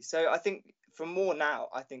crazy. So I think for more now,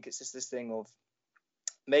 I think it's just this thing of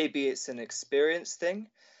maybe it's an experience thing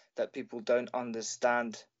that people don't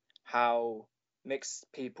understand how mixed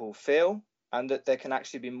people feel, and that there can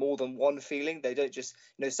actually be more than one feeling. They don't just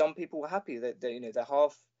some people are happy that they're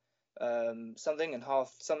half something and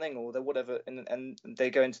half something, or they're whatever, and they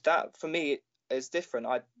go into that. For me, it's different.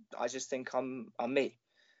 I just think I'm me,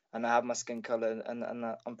 and I have my skin color, and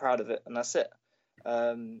I'm proud of it, and that's it.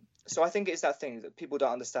 So I think it's that thing that people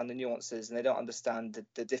don't understand the nuances, and they don't understand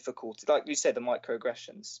the difficulty, like you said, the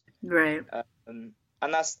microaggressions. Right. And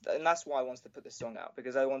that's why I wanted to put this song out,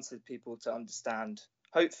 because I wanted people to understand,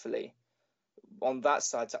 hopefully, on that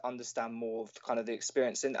side, to understand more of kind of the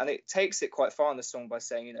experience. And it takes it quite far in the song by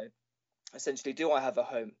saying, essentially, do I have a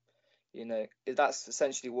home? That's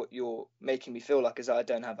essentially what you're making me feel like, is that I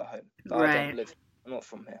don't have a home. That right. I don't live. I'm not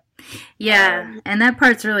from here. Yeah, and that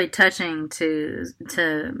part's really touching to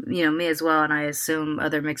me as well, and I assume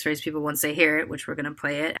other mixed race people, once they hear it, which we're gonna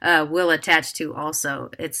play it, will attach to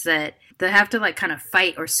also. It's that they have to like kind of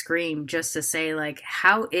fight or scream just to say like,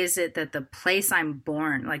 how is it that the place I'm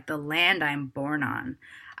born, like the land I'm born on,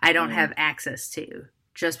 I don't have access to,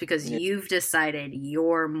 just because you've decided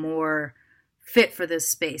you're more fit for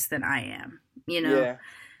this space than I am, Yeah.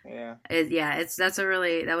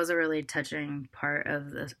 That was a really touching part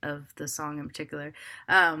of the song in particular.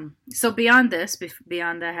 So beyond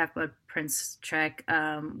the Half-Blood Prince track,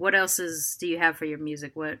 what else do you have for your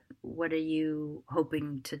music? What are you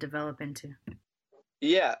hoping to develop into?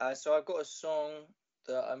 Yeah, so I've got a song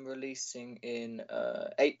that I'm releasing in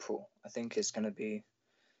April. I think is going to be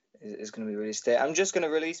released there. I'm just going to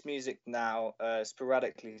release music now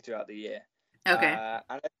sporadically throughout the year. Okay.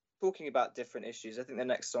 And talking about different issues. I think the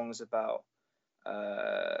next song is about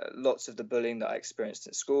lots of the bullying that I experienced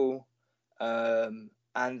at school, and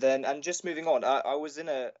just moving on. I was in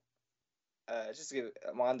a just to give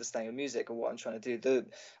my understanding of music and what I'm trying to do.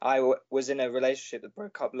 I was in a relationship that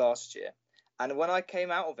broke up last year, and when I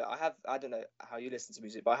came out of it, I don't know how you listen to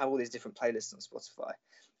music, but I have all these different playlists on Spotify,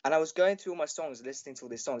 and I was going through all my songs, listening to all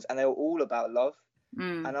these songs, and they were all about love,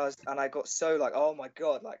 and I got so like, oh my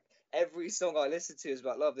god, like. Every song I listen to is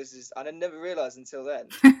about love. And I never realized until then.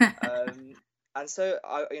 And so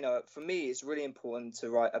for me, it's really important to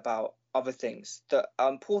write about other things that are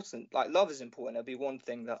important. Like love is important. It'll be one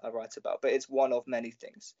thing that I write about, but it's one of many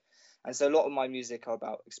things. And so a lot of my music are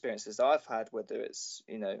about experiences that I've had, whether it's,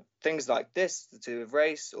 things like this to do with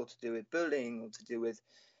race, or to do with bullying, or to do with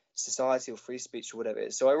society or free speech or whatever it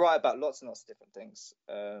is. So I write about lots and lots of different things.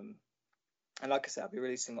 And like I said, I'll be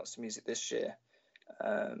releasing lots of music this year.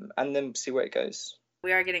 And then see where it goes.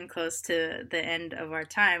 We are getting close to the end of our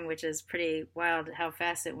time, which is pretty wild how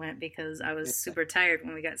fast it went, because I was super tired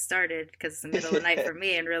when we got started, because it's the middle of the night for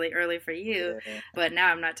me and really early for you, but now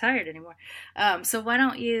I'm not tired anymore. So why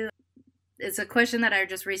don't you, it's a question that I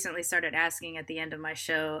just recently started asking at the end of my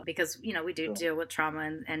show, because, we do deal with trauma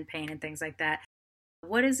and pain and things like that.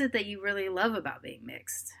 What is it that you really love about being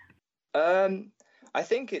mixed? I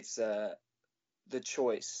think it's the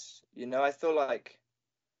choice. I feel like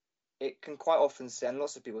it can quite often say, and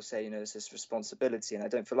lots of people say, it's this responsibility, and I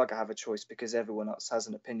don't feel like I have a choice because everyone else has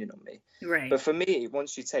an opinion on me. Right. But for me,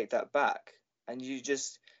 once you take that back, and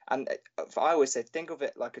I always say, think of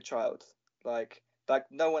it like a child. Like like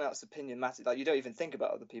no one else's opinion matters. Like you don't even think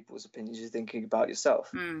about other people's opinions. You're thinking about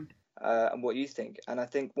yourself and what you think. And I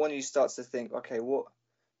think when you start to think, okay, what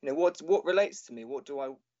relates to me? What do I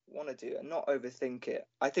want to do? And not overthink it.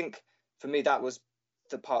 I think for me that was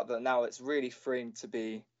the part that now it's really freeing to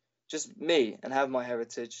be just me and have my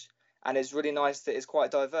heritage. And it's really nice that it's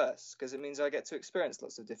quite diverse because it means I get to experience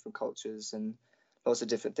lots of different cultures and lots of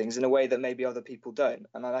different things in a way that maybe other people don't.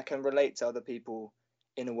 And I can relate to other people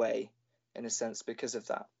in a sense, because of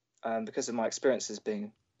that, because of my experiences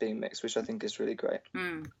being mixed, which I think is really great.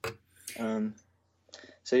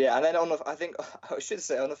 So yeah, and then I think I should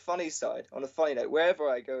say on a funny note, wherever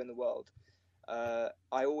I go in the world, I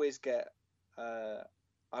always get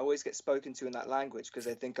spoken to in that language because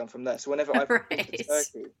they think I'm from there. So whenever I go to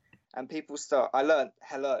Turkey and people I learned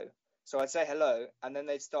hello. So I'd say hello, and then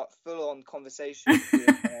they'd start full on conversation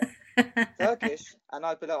in Turkish, and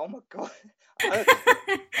I'd be like, oh my God.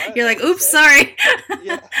 You're like, oops, sorry.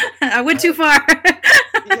 Yeah. I went too far.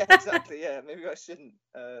 Yeah, exactly. Yeah, maybe I shouldn't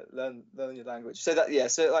learn your language. So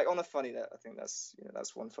so like on a funny note, I think that's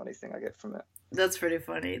one funny thing I get from it. That's pretty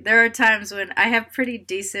funny. There are times when I have pretty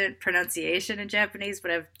decent pronunciation in Japanese,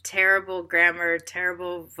 but I have terrible grammar,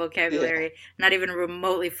 terrible vocabulary, not even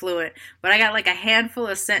remotely fluent. But I got like a handful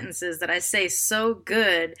of sentences that I say so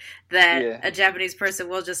good that a Japanese person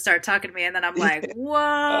will just start talking to me, and then I'm like,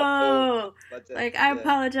 whoa, like, I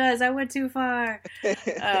apologize, I went too far.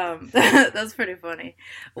 That's pretty funny.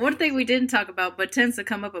 One thing we didn't talk about, but tends to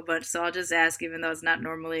come up a bunch, so I'll just ask, even though it's not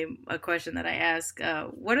normally a question that I ask,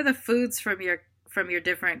 what are the foods from your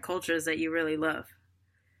different cultures that you really love?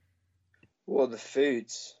 Well, the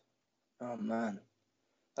foods. Oh man,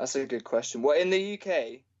 that's a good question. Well, in the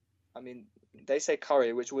UK, I mean, they say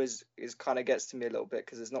curry, which kind of gets to me a little bit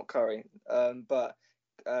because it's not curry. But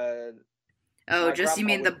you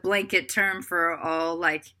mean the blanket term for all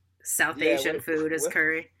like South Asian food is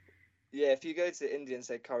curry? Yeah, if you go to India and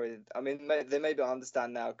say curry, I mean, they maybe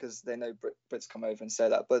understand now because they know Brits come over and say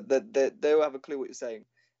that, but they will have a clue what you're saying.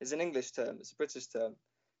 It's an English term. It's a British term,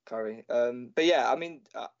 curry. But yeah, I mean,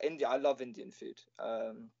 India. I love Indian food.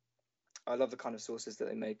 I love the kind of sauces that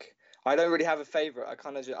they make. I don't really have a favorite.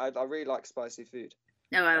 I really like spicy food.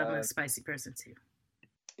 No, I'm a spicy person too.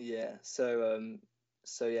 Yeah. So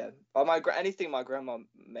yeah. Anything my grandma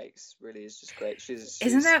makes really is just great.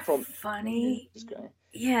 Isn't that funny? It's great.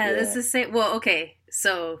 Yeah, that's the same. Well, okay.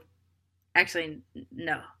 So, actually,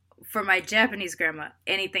 no. For my Japanese grandma,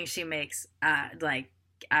 anything she makes, like,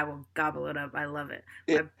 I will gobble it up. I love it.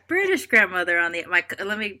 My British grandmother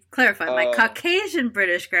let me clarify. My Caucasian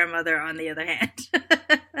British grandmother, on the other hand,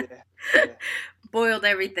 boiled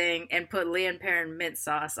everything and put Lea & Perrins mint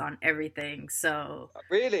sauce on everything. So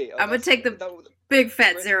really, I'm gonna take the big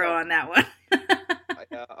fat zero on that one.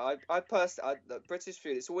 I personally, British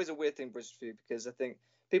food. It's always a weird thing, British food, because I think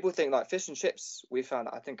people think like fish and chips. We found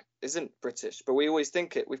I think isn't British, but we always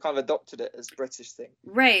think it. We've kind of adopted it as British thing.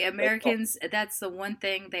 Right, Americans. That's the one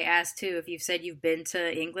thing they ask too. If you've said you've been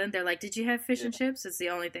to England, they're like, "Did you have fish and chips?" It's the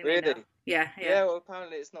only thing they know. Yeah. Well,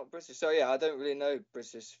 apparently it's not British. So yeah, I don't really know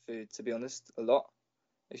British food, to be honest. A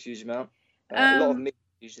huge amount. A lot of meat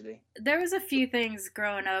usually. There was a few things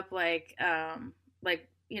growing up, like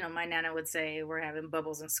my nana would say, we're having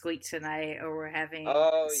Bubbles and Squeak tonight, or we're having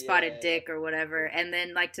Spotted Dick or whatever. And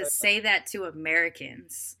then like to say that to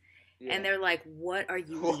Americans and they're like, what are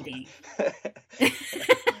you eating?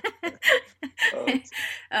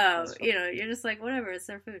 You're just like, whatever, it's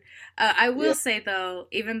their food. I will say though,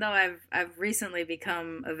 even though I've recently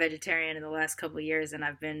become a vegetarian in the last couple of years, and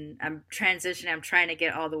I'm transitioning, I'm trying to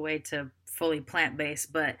get all the way to fully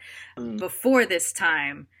plant-based, but before this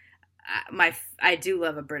time, I do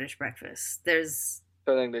love a British breakfast. There's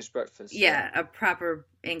an English breakfast. Yeah, a proper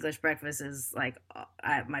English breakfast is like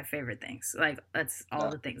my favorite things. Like that's all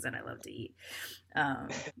the things that I love to eat.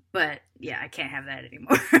 But yeah, I can't have that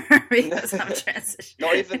anymore because I'm transitioning.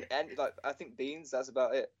 Not even like I think beans. That's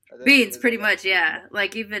about it. Beans, pretty much. Yeah.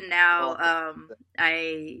 Like even now,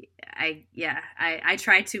 I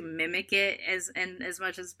try to mimic it as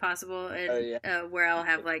much as possible, and where I'll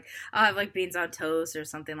have like beans on toast or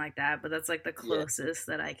something like that. But that's like the closest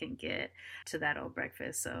that I can get to that old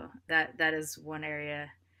breakfast. So that is one area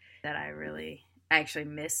that I actually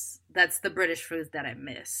miss. That's the British food that I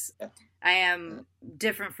miss. Yeah. I am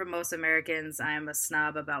different from most Americans. I am a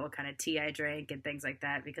snob about what kind of tea I drink and things like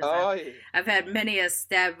that, because I've had many a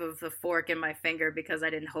stab of the fork in my finger because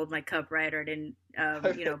I didn't hold my cup right, or didn't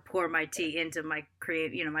pour my tea into my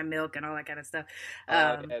cream, my milk and all that kind of stuff.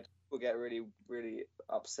 People get really, really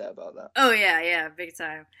upset about that. Oh yeah, big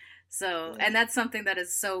time. So, and that's something that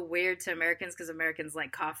is so weird to Americans, because Americans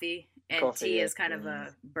like coffee, and tea is kind of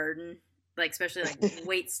a burden. like especially like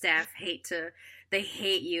wait staff they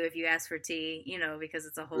hate you if you ask for tea, you know, because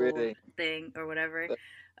it's a whole thing or whatever.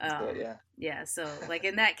 Yeah. So like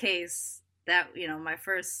in that case, that, you know, my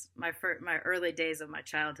early days of my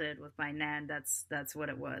childhood with my nan, that's what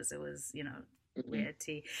it was. It was, you know, we had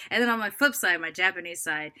tea. And then on my flip side, my Japanese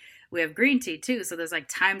side, we have green tea too. So there's like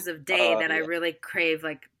times of day that I really crave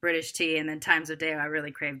like British tea, and then times of day I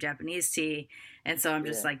really crave Japanese tea. And so I'm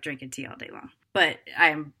just like drinking tea all day long. But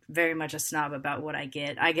I'm very much a snob about what I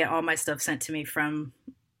get. I get all my stuff sent to me from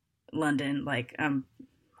London. Like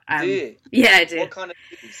do you? Yeah, I do. What kind of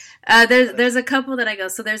teas? There's a couple that I go.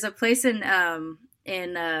 So there's a place in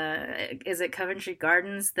is it Coventry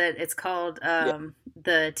Gardens that it's called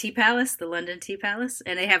the Tea Palace, the London Tea Palace,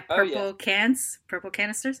 and they have purple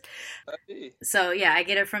canisters. So yeah, I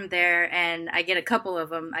get it from there, and I get a couple of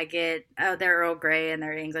them. I get their Earl Grey and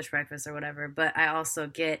their English breakfast or whatever, but I also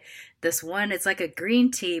get this one. It's like a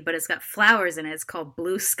green tea, but it's got flowers in it. It's called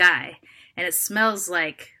Blue Sky, and it smells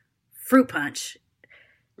like fruit punch.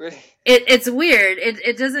 Really? It's weird.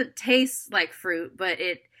 It doesn't taste like fruit, but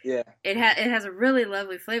it has a really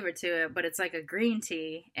lovely flavor to it, but it's like a green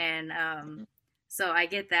tea. And so I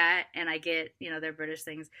get that, and I get, you know, their British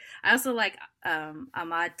things. I also like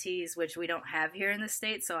Ahmad teas, which we don't have here in the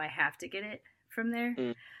States, so I have to get it from there.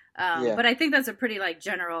 But I think that's a pretty like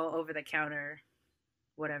general over the counter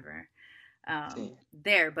whatever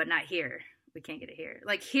there, but not here. We can't get it here.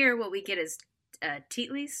 Like here, what we get is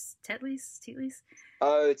Tetley's.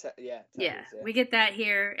 Oh, yeah. We get that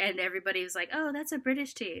here, and everybody was like, "Oh, that's a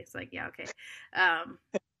British tea." It's like, yeah, okay.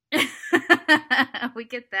 We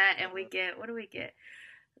get that, and we get, what do we get?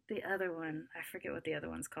 The other one, I forget what the other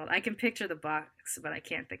one's called. I can picture the box, but I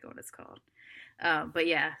can't think of what it's called. But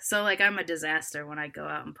yeah, so like I'm a disaster when I go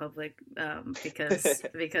out in public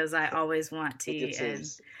because I always want tea,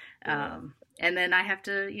 and then I have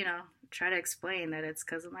to, you know, try to explain that it's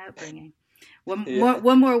because of my upbringing.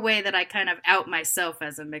 One more way that I kind of out myself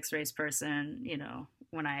as a mixed race person, you know,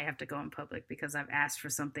 when I have to go in public, because I've asked for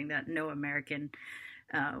something that no American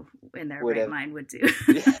in their right mind would do.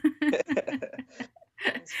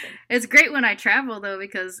 It's great when I travel though,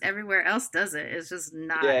 because everywhere else does it. It's just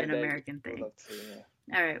not an American thing.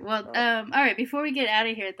 All right. Well, all right. Before we get out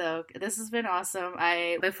of here though, this has been awesome.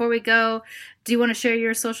 Before we go, do you want to share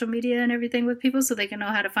your social media and everything with people so they can know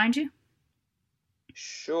how to find you?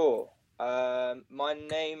 Sure. My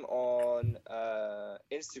name on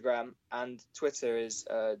Instagram and Twitter is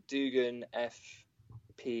Dugan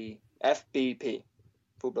FBP,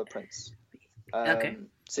 Full Blood Prince. Okay.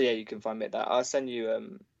 So yeah, you can find me at that. I'll send you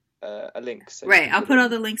a link. So right, I'll put all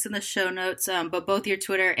the links in the show notes. But both your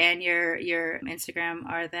Twitter and your Instagram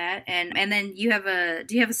are that. And then do you have a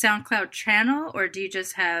SoundCloud channel, or do you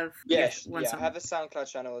just have one song? I have a SoundCloud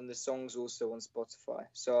channel, and the song's also on Spotify.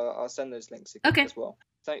 So I'll send those links as well.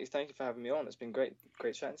 Thank you for having me on. It's been great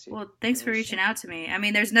chatting to you. Well, thanks for reaching out to me. I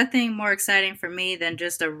mean, there's nothing more exciting for me than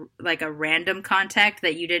just a random contact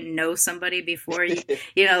that you didn't know somebody before.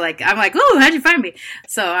 You know, like I'm like, oh, how'd you find me?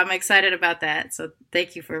 So I'm excited about that. So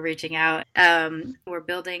thank you for reaching out. We're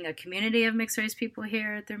building a community of mixed race people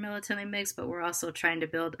here through Militantly Mixed, but we're also trying to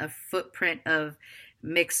build a footprint of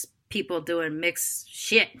mixed people doing mixed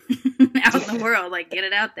shit out in the world. Like, get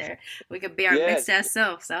it out there. We could be our mixed ass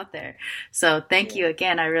selves out there. So thank you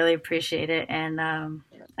again. I really appreciate it, and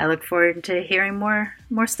I look forward to hearing more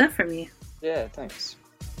stuff from you. Yeah, thanks.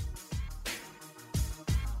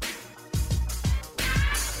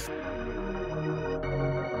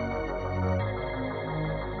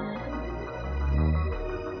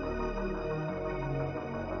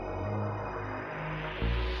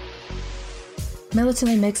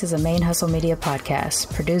 Militantly Mixed is a Main Hustle Media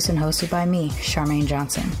podcast, produced and hosted by me, Charmaine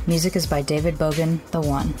Johnson. Music is by David Bogan, The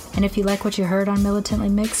One. And if you like what you heard on Militantly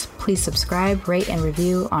Mixed, please subscribe, rate, and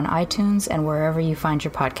review on iTunes and wherever you find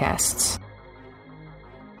your podcasts.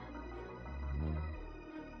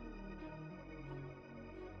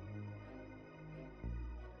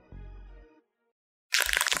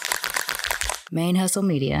 Main Hustle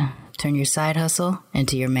Media. Turn your side hustle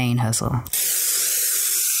into your main hustle.